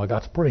I am, I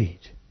got to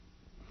preach.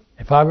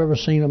 If I've ever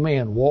seen a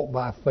man walk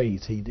by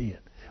faith, he did.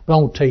 But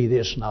I'm going to tell you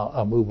this, and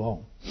I'll move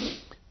on.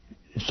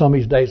 Some of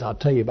these days I'll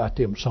tell you about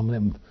some of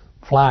them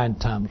flying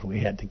times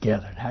we had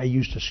together, and how he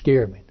used to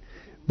scare me.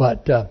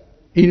 But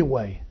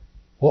anyway,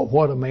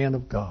 what a man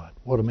of God.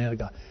 What a man of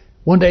God.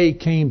 One day he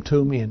came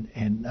to me, and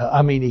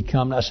he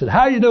come, and I said,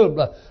 how you doing,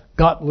 brother?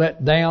 Got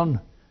let down?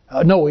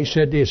 No, he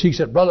said this. He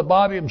said, Brother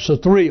Bobby, I'm so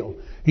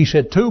thrilled. He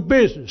said, 2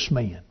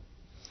 businessmen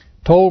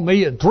told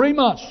me in 3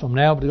 months from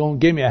now they're going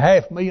to give me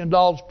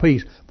 $500,000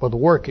 apiece for the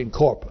work in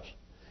Corpus.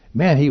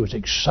 Man, he was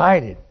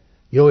excited.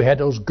 You know, he had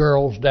those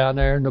girls down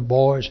there and the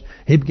boys.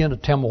 He began to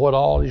tell me what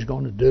all he's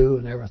going to do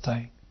and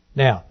everything.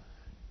 Now,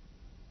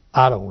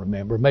 I don't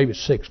remember. Maybe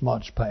 6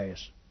 months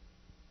passed.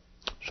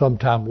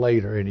 Sometime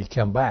later, and he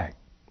come back.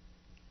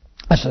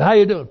 I said, how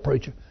you doing,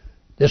 preacher?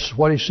 This is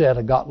what he said.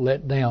 I got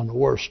let down the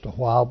worst a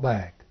while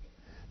back.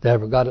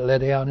 Never got it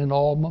let down in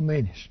all my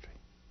ministry.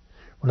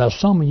 Well, now,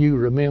 some of you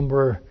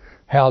remember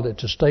how that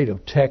the state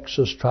of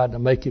Texas tried to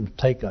make him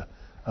take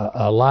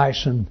a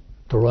license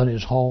to run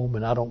his home,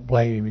 and I don't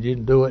blame him. He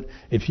didn't do it.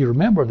 If you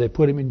remember, they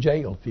put him in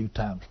jail a few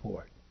times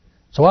for it.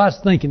 So I was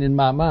thinking in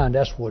my mind,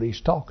 that's what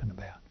he's talking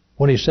about.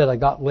 When he said, I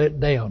got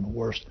let down the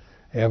worst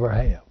I ever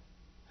have.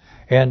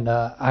 And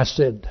I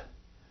said,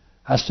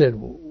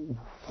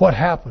 what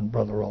happened,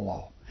 Brother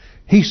Roloff?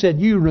 He said,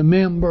 you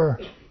remember,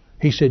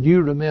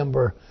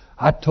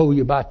 I told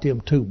you about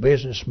them 2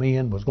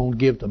 businessmen was going to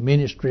give the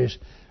ministries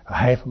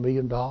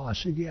 $500,000. I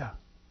said, yeah.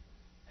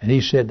 And he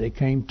said, they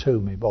came to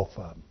me, both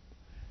of them.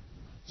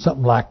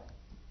 Something like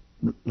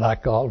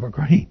Oliver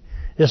Green.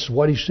 This is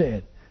what he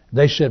said.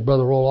 They said,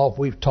 Brother Roloff,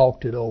 we've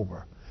talked it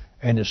over.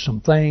 And there's some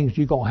things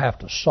you're going to have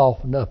to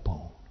soften up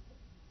on.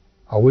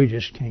 or we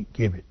just can't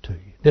give it to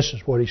you. This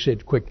is what he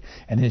said quick.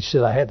 And then he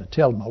said, I had to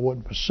tell him I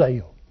wasn't for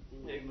sale.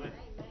 Amen.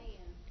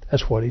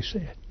 That's what he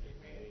said.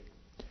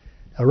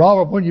 Now,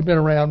 Robert, when you've been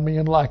around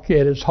men like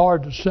that, it's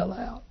hard to sell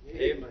out.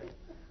 Amen.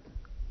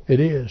 It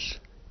is.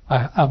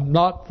 I'm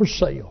not for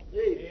sale.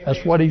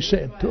 That's what he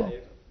said to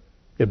him.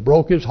 It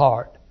broke his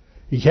heart.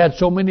 He had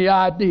so many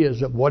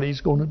ideas of what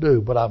he's going to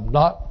do, but I'm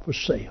not for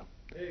sale.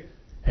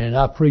 And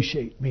I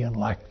appreciate men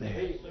like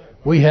that.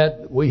 We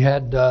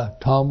had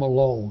Tom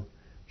Malone,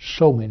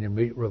 so many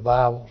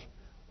revivals.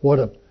 What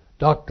a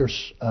Dr.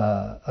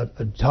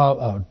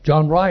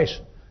 John Rice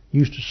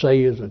used to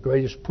say is the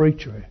greatest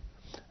preacher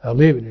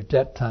living at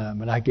that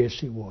time, and I guess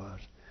he was.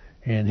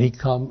 And he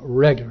come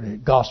regularly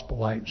at Gospel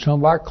Light,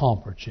 some of our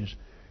conferences.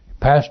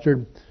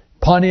 Pastored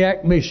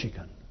Pontiac,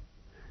 Michigan,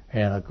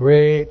 and a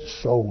great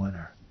soul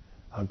winner,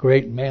 a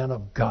great man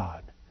of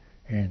God,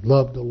 and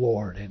loved the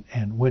Lord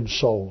and win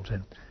souls.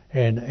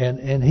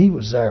 And he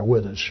was there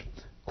with us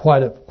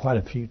quite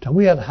a few times.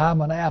 We had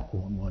Hyman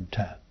Appleman one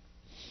time.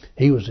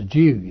 He was a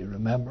Jew, you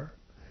remember.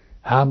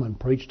 Hyman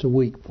preached a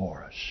week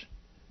for us.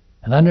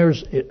 And then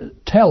there's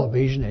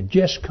television had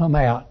just come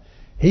out.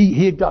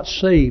 He had got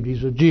saved.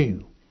 He's a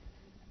Jew.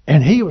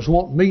 And he was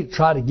wanting me to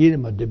try to get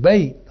him a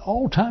debate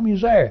all the time he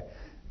was there.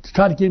 To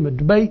try to get him a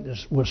debate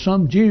with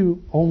some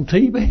Jew on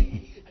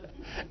TV.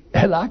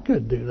 And I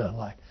couldn't do nothing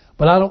like that.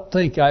 But I don't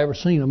think I ever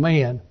seen a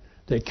man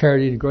that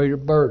carried any greater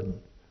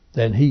burden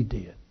than he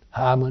did.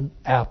 Hyman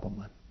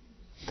Appleman.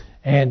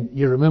 And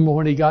you remember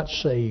when he got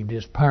saved,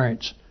 his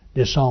parents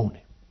disowned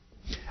him.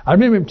 I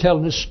remember him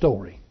telling this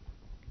story.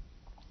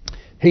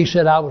 He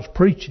said, I was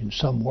preaching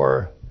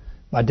somewhere.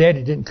 My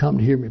daddy didn't come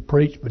to hear me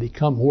preach, but he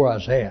come where I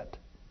was at.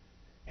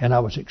 And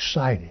I was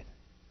excited.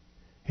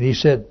 And he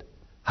said,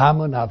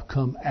 Hyman, I've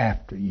come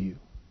after you.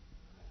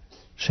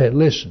 Said,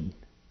 listen,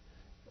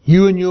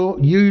 you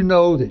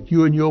know that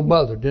you and your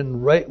mother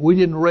we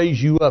didn't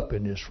raise you up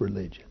in this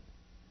religion.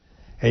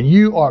 And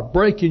you are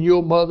breaking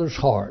your mother's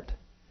heart.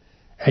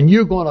 And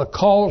you're going to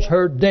cause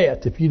her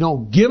death if you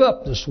don't give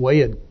up this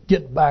way and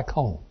get back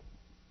home.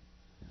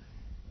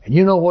 And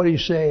you know what he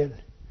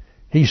said?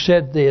 He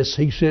said this.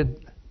 He said,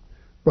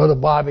 Brother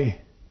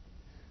Bobby,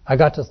 I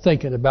got to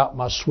thinking about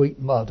my sweet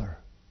mother.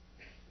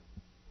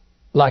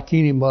 Like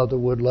any mother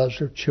would, loves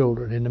her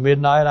children. In the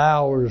midnight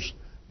hours,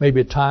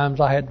 maybe at times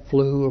I had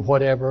flu or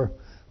whatever,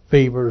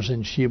 fevers,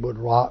 and she would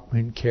rock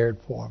me and cared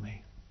for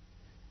me.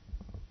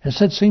 And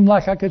said, seemed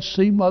like I could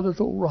see Mother's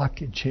old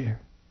rocking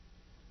chair.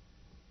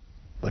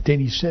 But then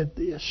he said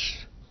this.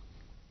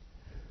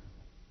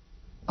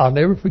 I'll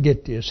never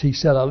forget this. He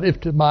said, I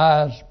lifted my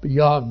eyes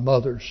beyond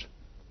Mother's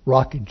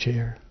rocking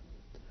chair.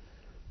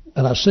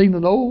 And I seen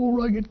an old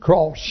rugged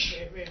cross.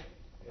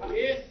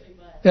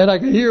 And I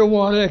could hear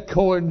one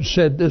echoing and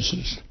said, this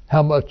is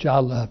how much I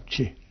loved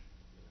you.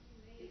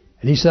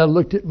 And he said, I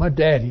looked at my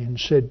daddy and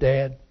said,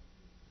 Dad,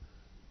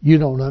 you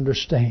don't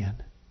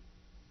understand.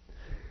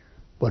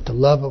 But the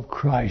love of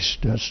Christ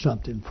does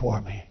something for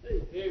me.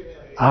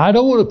 I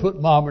don't want to put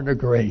Mom in the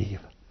grave,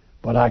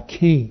 but I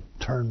can't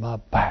turn my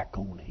back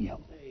on him.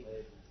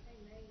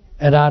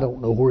 And I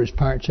don't know where his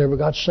parents ever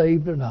got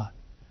saved or not.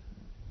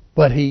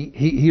 But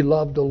he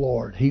loved the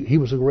Lord. He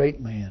was a great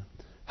man.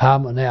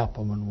 Hyman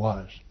Appleman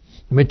was.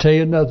 Let me tell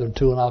you another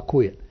two and I'll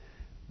quit.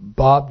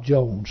 Bob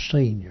Jones,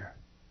 Sr.,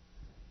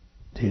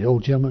 the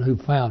old gentleman who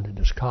founded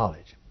this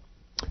college.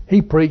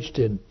 He preached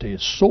in the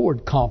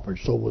Sword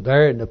Conference over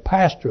there, and the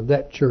pastor of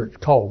that church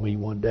called me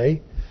one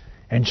day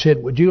and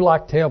said, would you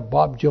like to have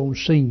Bob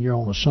Jones Sr.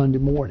 on a Sunday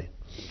morning?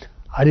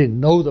 I didn't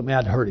know the man.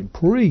 I'd heard him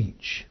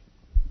preach.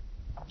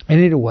 And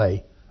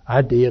anyway,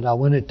 I did. I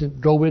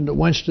drove into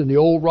Winston, the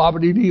old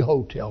Robert E. Lee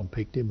Hotel, and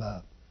picked him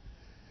up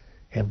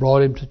and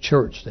brought him to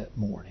church that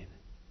morning.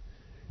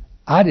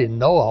 I didn't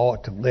know I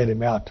ought to let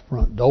him out the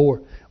front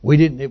door. We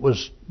didn't. It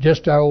was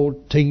just our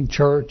old teen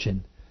church,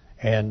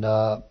 and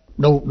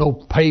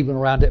no paving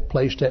around that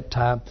place that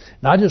time.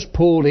 And I just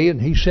pulled in.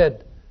 He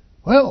said,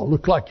 well,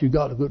 look like you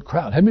got a good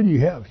crowd. How many do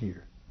you have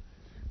here?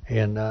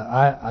 And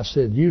I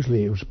said,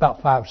 usually it was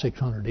about 500 or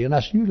 600 in.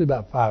 That's usually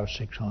about 500 or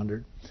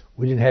 600.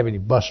 We didn't have any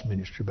bus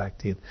ministry back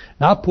then.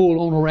 And I pulled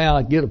on around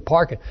and get a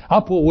parking. I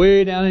pulled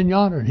way down in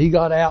yonder, and he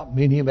got out.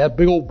 Me and him had a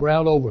big old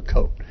brown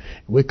overcoat.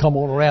 And we come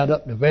on around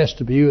up in the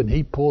vestibule, and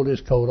he pulled his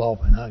coat off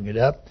and hung it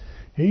up.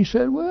 He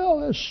said,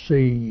 well, let's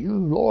see,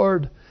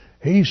 Lord.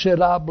 He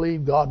said, I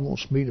believe God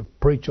wants me to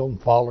preach on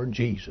following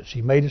Jesus.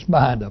 He made his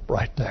mind up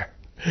right there.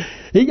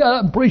 He got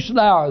up and preached an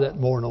hour that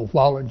morning on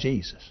following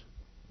Jesus.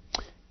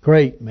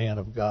 Great man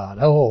of God.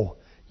 Oh,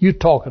 you're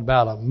talking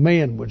about a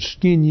man would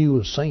skin you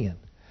with sin.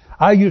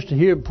 I used to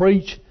hear him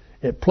preach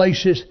at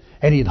places,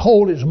 and he'd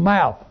hold his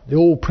mouth. The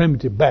old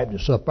primitive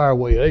Baptists up our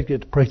way, they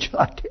get to preach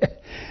like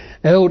that.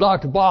 And old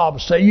Dr. Bob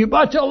would say, you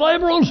bunch of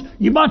liberals,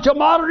 you bunch of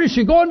moderates,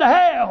 you're going to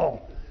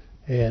hell.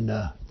 And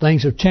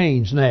things have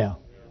changed now.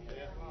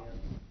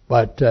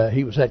 But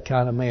he was that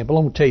kind of man. But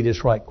let me tell you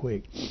this right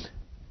quick.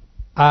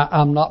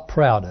 I'm not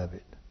proud of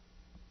it.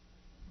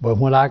 But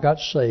when I got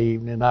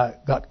saved and I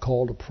got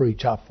called to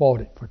preach, I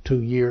fought it for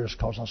 2 years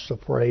because I was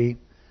afraid.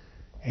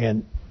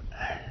 And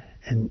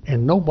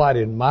And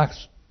nobody in my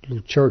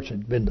little church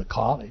had been to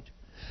college.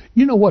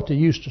 You know what they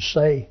used to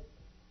say,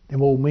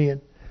 them old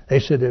men? They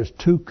said there's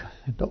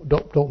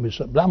don't miss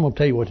up, but I'm going to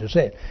tell you what they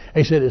said.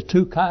 They said there's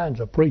two kinds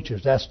of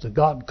preachers. That's the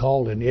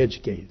God-called and the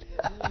educated.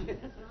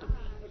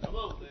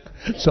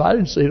 So I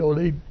didn't see no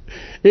need.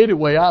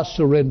 Anyway, I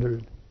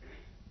surrendered.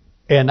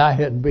 And I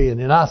hadn't been.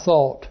 And I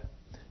thought,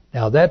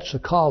 now that's a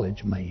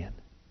college man.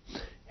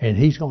 And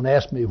he's going to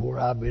ask me where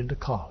I've been to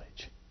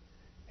college.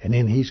 And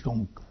then he's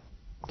going to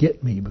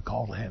get me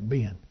because I haven't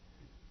been.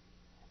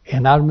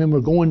 And I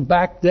remember going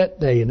back that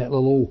day in that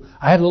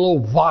I had a little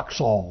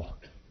Vauxhall.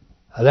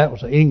 That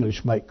was an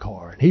English make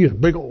car. And he was a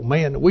big old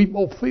man. We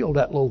both filled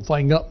that little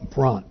thing up in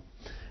front.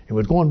 And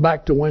we're going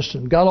back to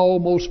Winston. Got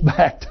almost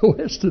back to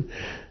Winston.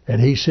 And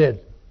he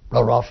said,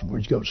 Brother Roberson,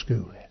 where'd you go to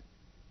school at?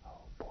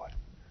 Oh, boy.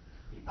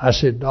 I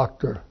said,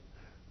 Dr.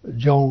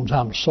 Jones,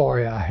 I'm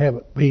sorry I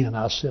haven't been.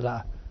 I said,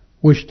 I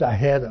wished I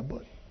had,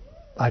 but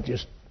I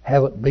just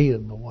haven't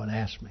been. The one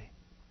asked me.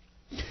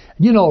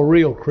 You know, a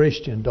real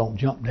Christian don't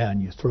jump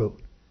down your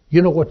throat.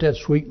 You know what that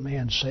sweet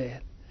man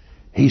said?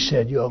 He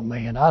said, young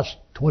man, I was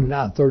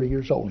 29, 30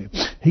 years old.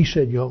 He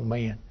said, young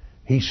man,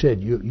 he said,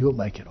 you'll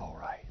make it all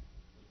right.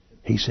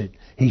 He said,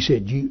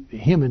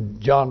 him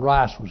and John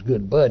Rice was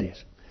good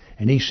buddies.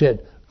 And he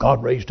said,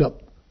 God raised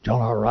up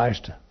John R. Rice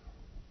to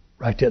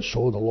write that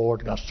Soul of the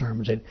Lord, got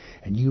sermons in,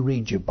 and you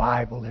read your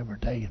Bible every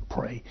day and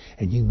pray,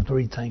 and you can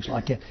read things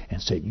like that,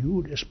 and said,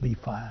 you'll just be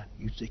fine.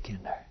 You stick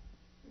in there.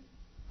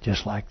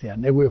 Just like that.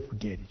 And they will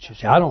forget it. You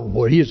see, I don't know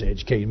whether he's an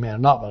educated man or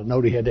not, but I know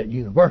he had that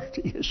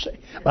university, you see.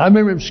 But I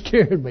remember him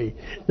scaring me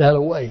that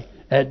away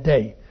that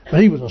day.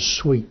 But he was a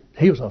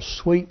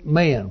sweet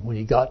man when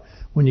you got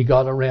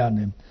around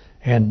him.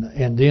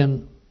 And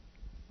then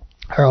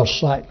Harold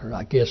Sightler,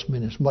 I guess,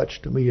 meant as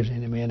much to me as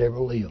any man ever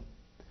lived.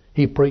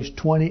 He preached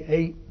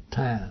 28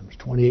 times,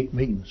 28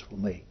 meetings for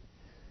me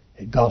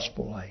at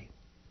Gospel Aid.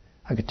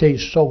 I could tell you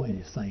so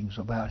many things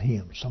about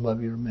him. Some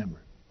of you remember.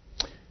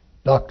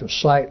 Dr.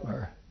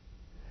 Sightler,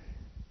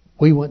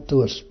 we went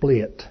through a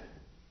split.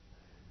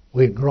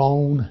 We had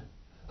grown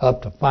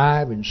up to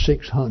 500 and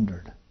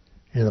 600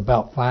 in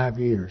about 5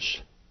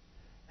 years.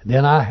 And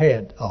then I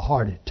had a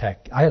heart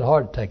attack. I had a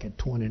heart attack at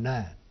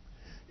 29.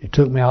 It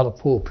took me out of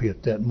the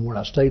pulpit that morning.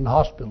 I stayed in the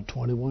hospital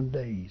 21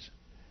 days.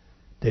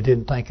 They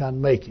didn't think I'd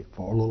make it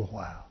for a little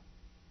while.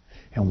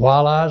 And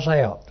while I was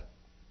out,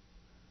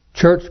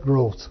 church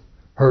growth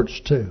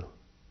hurts too.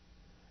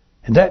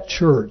 And that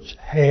church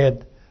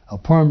had a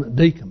permanent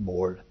deacon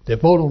board. They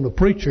vote on the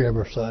preacher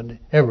every Sunday,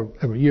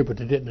 every year, but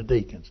they didn't the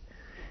deacons.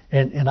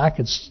 And I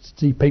could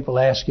see people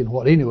asking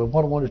anyway,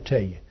 what I want to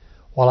tell you,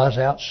 while I was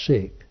out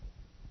sick,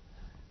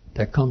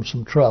 there comes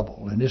some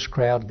trouble, and this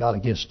crowd got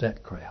against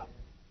that crowd.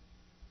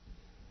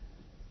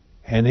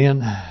 And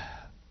then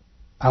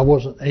I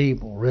wasn't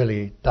able,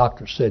 really.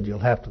 Doctor said you'll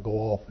have to go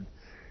off. And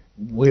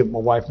my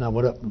wife and I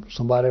went up, and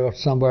some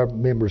of our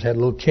members had a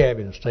little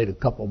cabin and stayed a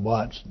couple of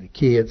months, and the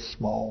kids,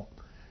 small,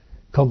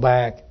 come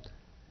back.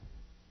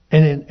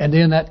 And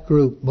then that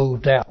group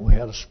moved out. We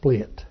had a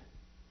split.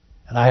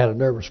 And I had a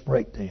nervous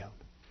breakdown.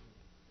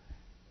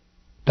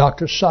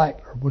 Dr.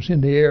 Sightler was in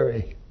the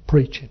area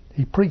preaching.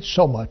 He preached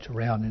so much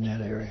around in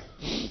that area.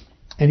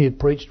 And he had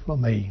preached for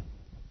me.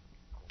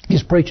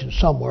 He's preaching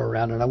somewhere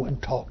around, and I went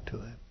and talked to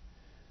him.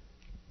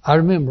 I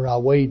remember I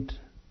weighed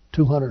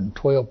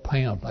 212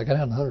 pounds. I got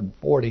down to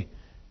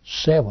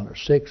 147 or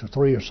 6 or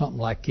 3 or something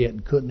like that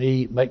and couldn't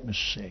eat, make me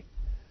sick.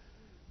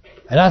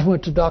 And I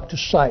went to Dr.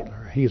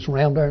 Sightler. He was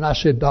around there, and I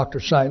said, Dr.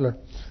 Sightler,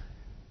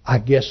 I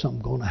guess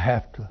I'm going to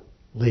have to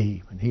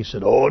leave. And he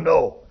said, oh,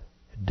 no.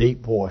 A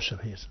deep voice of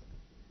his.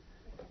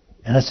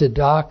 And I said,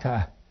 Doc,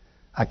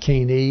 I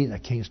can't eat. I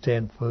can't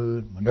stand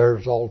food. My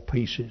nerves all to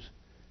pieces.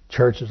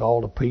 Church is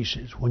all to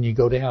pieces. When you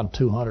go down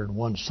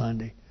 201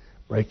 Sunday,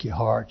 break your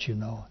heart, you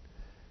know.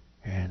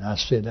 And I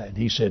said that. And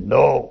he said,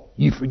 no,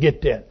 you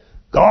forget that.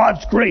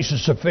 God's grace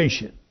is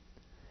sufficient.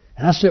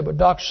 And I said, but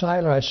Dr.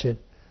 Sightler,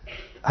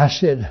 I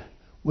said,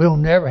 we'll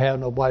never have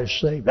nobody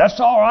saved. That's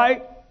all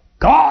right.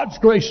 God's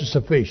grace is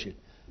sufficient.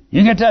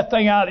 You get that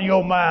thing out of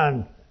your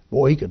mind.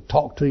 Boy, he could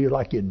talk to you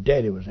like your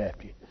daddy was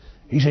after you.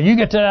 He said, you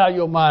get that out of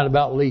your mind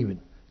about leaving.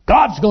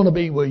 God's going to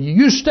be with you.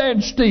 You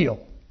stand still.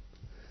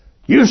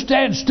 You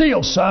stand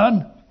still,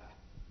 son.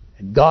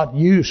 And God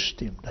used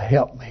him to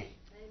help me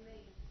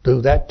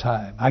through that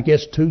time. I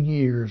guess 2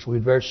 years,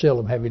 we'd very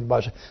seldom have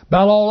anybody say.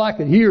 About all I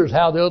could hear is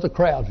how the other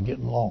crowds are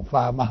getting along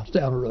 5 miles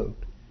down the road.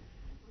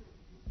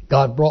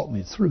 God brought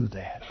me through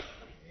that.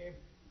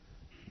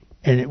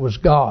 And it was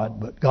God,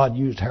 but God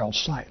used Harold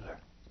Sightler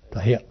to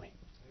help me.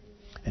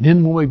 And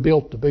then when we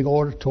built the big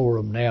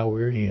auditorium now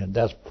we're in,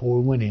 that's before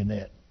we went in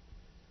that.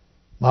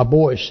 My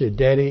boy said,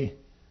 Daddy,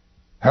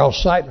 Harold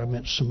Sightler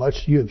meant so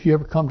much to you. If you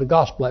ever come to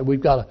Gospel Aid,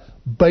 we've got a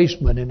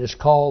basement and it's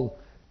called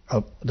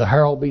the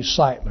Harold B.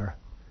 Sightler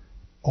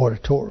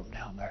Auditorium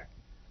down there.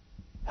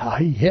 How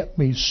he helped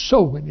me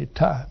so many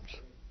times.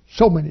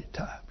 So many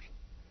times.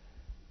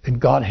 And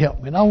God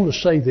helped me. And I want to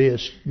say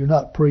this, you're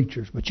not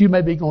preachers, but you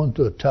may be going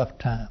through a tough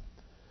time.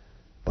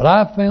 But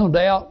I found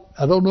out,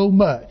 I don't know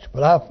much,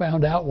 but I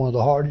found out one of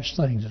the hardest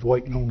things is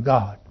waiting on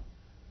God.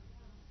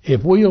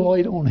 If we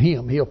wait on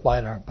Him, He'll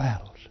fight our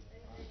battles.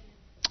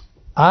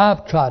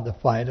 I've tried to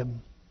fight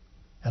Him,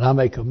 and I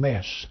make a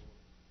mess.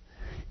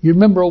 You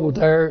remember over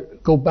there,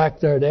 go back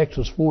there to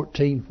Exodus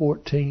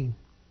 14:14.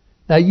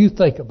 Now you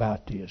think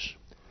about this.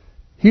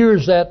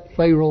 Here's that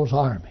Pharaoh's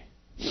army.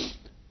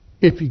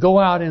 If you go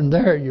out in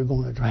there, you're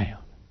going to drown.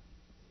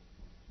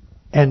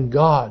 And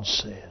God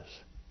says,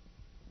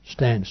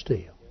 stand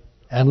still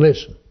and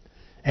listen.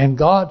 And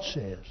God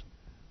says,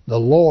 the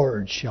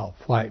Lord shall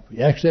fight for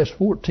you. Exodus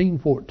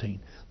 14:14.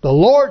 The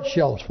Lord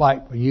shall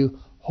fight for you.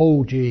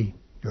 Hold ye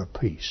your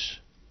peace.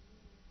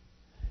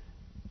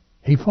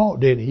 He fought,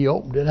 didn't he? He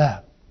opened it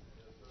up.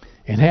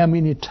 And how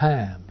many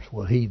times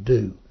will He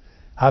do?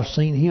 I've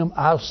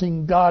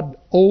seen God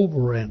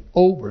over and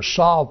over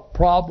solve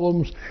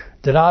problems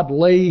that I'd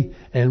lay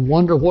and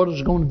wonder what I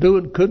was going to do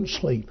and couldn't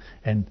sleep.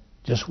 And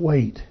just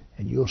wait,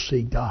 and you'll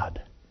see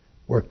God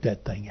work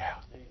that thing out.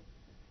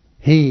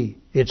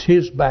 It's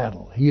His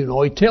battle. He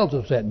tells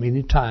us that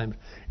many times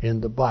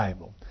in the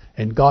Bible.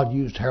 And God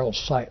used Harold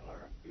Seitler.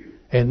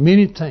 And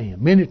many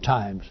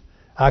times,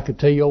 I could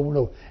tell you over and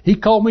over. He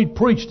called me to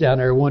preach down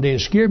there one day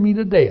and scared me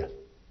to death.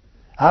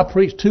 I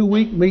preached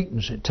 2-week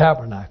meetings at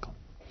Tabernacle.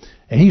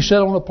 And he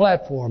sat on a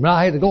platform, and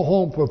I had to go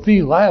home for a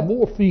funeral. I have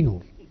more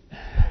funerals.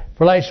 For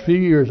the last few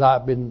years,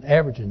 I've been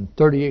averaging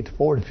 38 to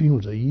 40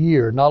 funerals a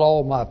year. Not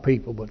all my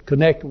people, but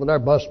connected with our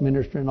bus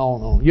ministry and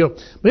on and on.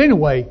 But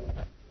anyway,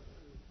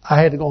 I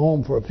had to go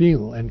home for a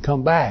funeral and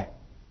come back.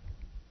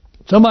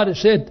 Somebody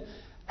said,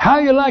 how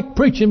you like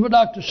preaching with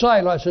Dr.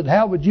 Seitler? I said,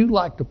 how would you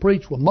like to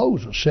preach with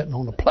Moses sitting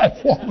on the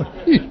platform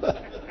with you?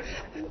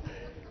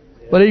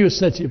 But he was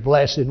such a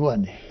blessing,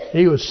 wasn't he?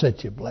 He was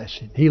such a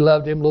blessing. He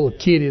loved them little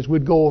kiddies.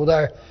 We'd go over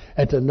there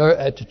at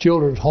the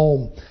children's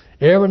home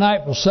every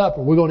night for supper.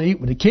 We're going to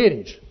eat with the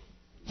kiddies.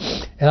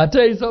 And I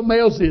tell you something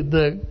else.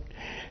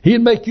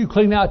 He'd make you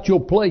clean out your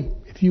plate.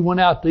 If you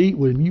went out to eat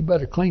with him, you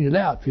better clean it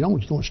out. If you don't,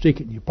 he's going to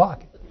stick it in your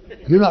pocket.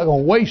 You're not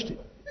going to waste it.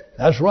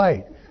 That's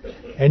right.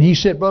 And he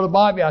said, Brother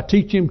Bobby, I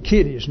teach him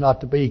kiddies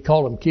not to be, he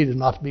called them kiddies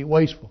not to be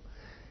wasteful.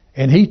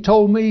 And he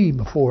told me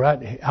before,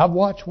 I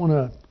watched when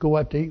I go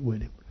out to eat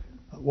with him.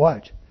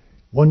 Watch.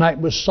 One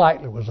night Miss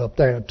Seitler was up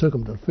there and took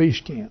him to the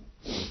fish camp.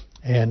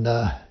 And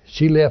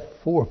she left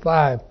 4 or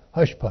 5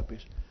 hush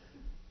puppies.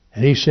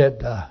 And he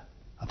said,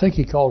 I think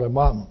he called her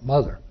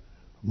mother,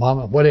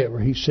 whatever.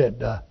 He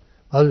said,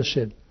 Mother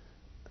said,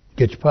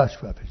 get your hush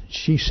puppies.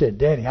 She said,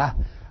 Daddy,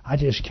 I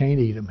just can't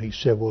eat them. He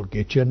said, well,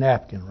 get you a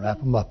napkin, wrap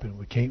them up, and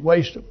we can't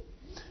waste them.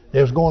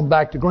 They was going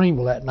back to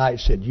Greenville that night.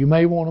 Said, you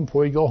may want them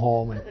before you go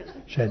home. And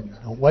said,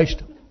 don't waste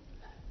them.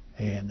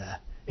 And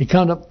he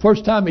come up,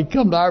 first time he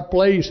come to our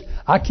place,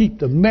 I keep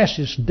the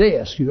messiest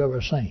desk you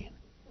ever seen.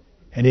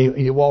 And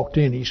he walked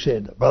in, he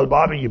said, Brother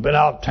Bobby, you been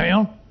out of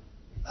town?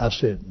 I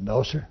said,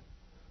 no, sir.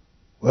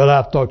 Well,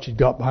 I thought you'd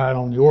got behind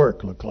on your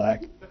work, looked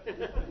like.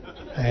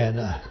 And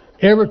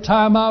every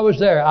time I was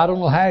there, I don't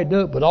know how he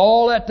do it, but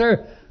all that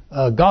there,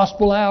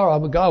 gospel hour,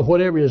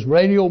 whatever it is,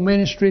 radio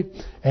ministry,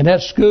 and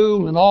that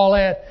school and all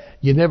that,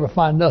 you never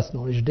find nothing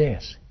on his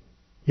desk.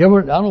 I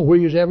don't know where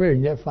he was ever, you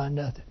never find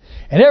nothing.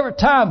 And every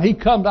time he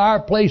come to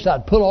our place,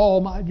 I'd put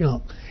all my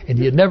junk, and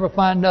you'd never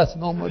find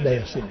nothing on my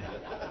desk.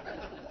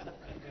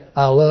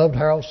 I loved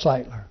Harold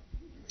Seitler.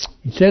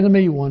 He said to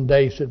me one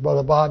day, he said,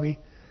 Brother Bobby,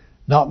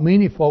 not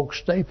many folks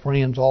stay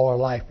friends all their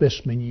life.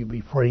 This means you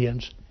be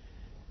friends.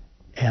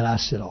 And I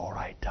said, all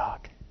right,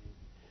 Doc.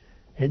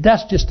 And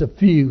that's just a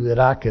few that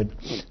I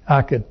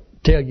could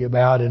tell you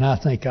about, and I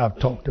think I've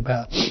talked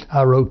about.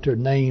 I wrote their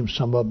names,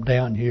 some of them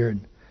down here,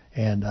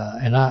 and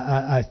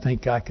I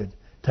think I could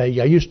tell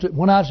you.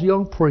 When I was a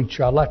young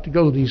preacher, I'd like to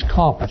go to these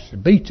conferences.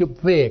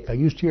 Bishop Vic, I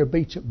used to hear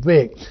Bishop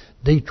Vic,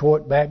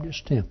 Detroit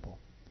Baptist Temple.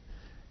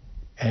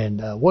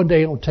 And one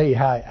day I'll tell you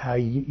how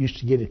you used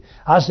to get it.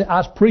 I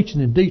was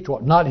preaching in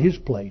Detroit, not his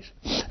place.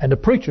 And the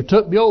preacher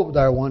took me over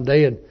there one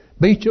day, and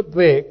Bishop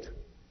Vic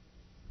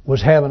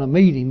was having a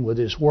meeting with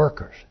his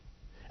workers.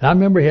 And I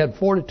remember he had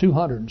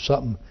 4,200 and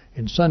something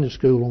in Sunday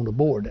school on the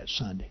board that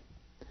Sunday.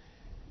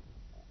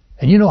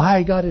 And you know how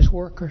he got his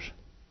workers?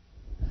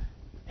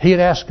 He had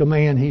asked a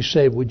man, he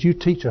said, would you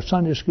teach a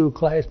Sunday school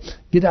class?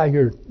 Get out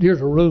here,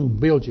 here's a room,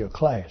 build you a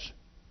class.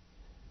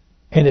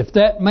 And if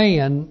that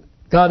man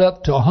got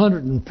up to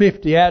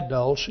 150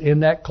 adults in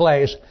that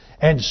class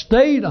and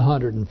stayed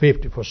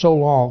 150 for so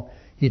long,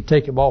 he'd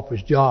take him off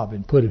his job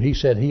and put him, he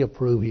said he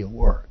approved, he'll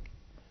work.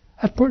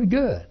 That's pretty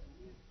good.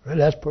 Really,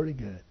 that's pretty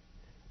good.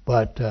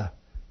 But,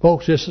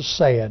 folks, this is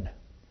sad.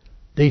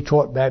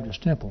 Detroit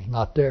Baptist Temple's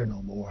not there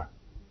no more.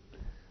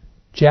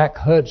 Jack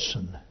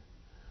Hudson,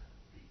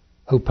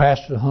 who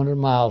pastored 100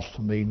 miles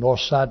from me,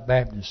 Northside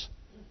Baptist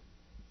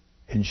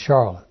in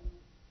Charlotte,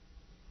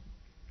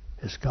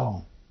 is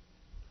gone.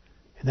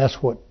 And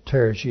that's what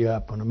tears you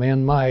up when a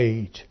man my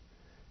age.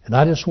 And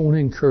I just want to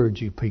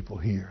encourage you people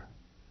here.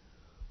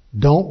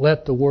 Don't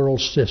let the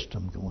world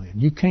system go in.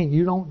 You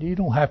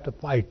don't have to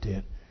fight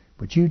that,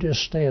 but you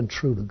just stand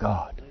true to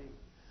God.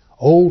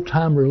 Old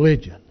time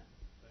religion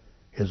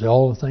is the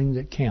only thing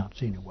that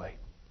counts anyway.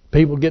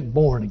 People getting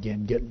born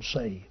again, getting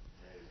saved.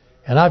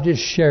 And I've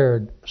just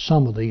shared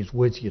some of these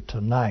with you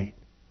tonight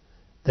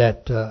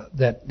that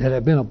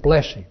have been a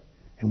blessing.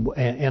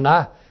 And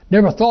I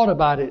never thought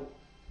about it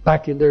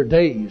back in their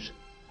days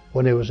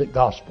when it was at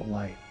Gospel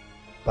Light.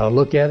 But I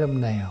look at them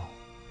now,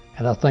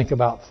 and I think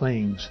about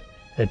things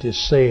that is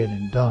said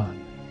and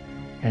done,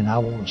 and I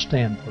want to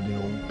stand for the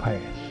old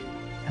past.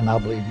 And I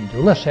believe you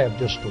do. Let's have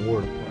just a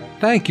word of prayer.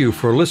 Thank you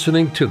for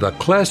listening to the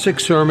Classic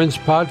Sermons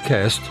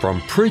podcast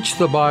from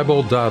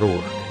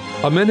PreachTheBible.org,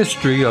 a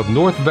ministry of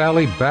North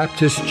Valley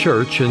Baptist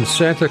Church in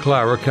Santa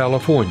Clara,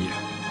 California.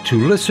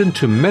 To listen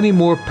to many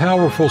more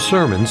powerful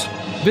sermons,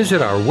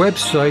 visit our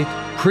website,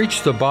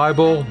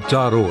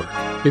 PreachTheBible.org.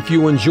 If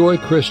you enjoy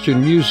Christian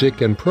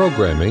music and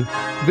programming,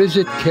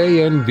 visit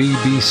knvbc.com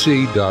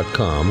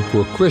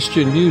for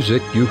Christian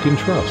music you can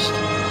trust.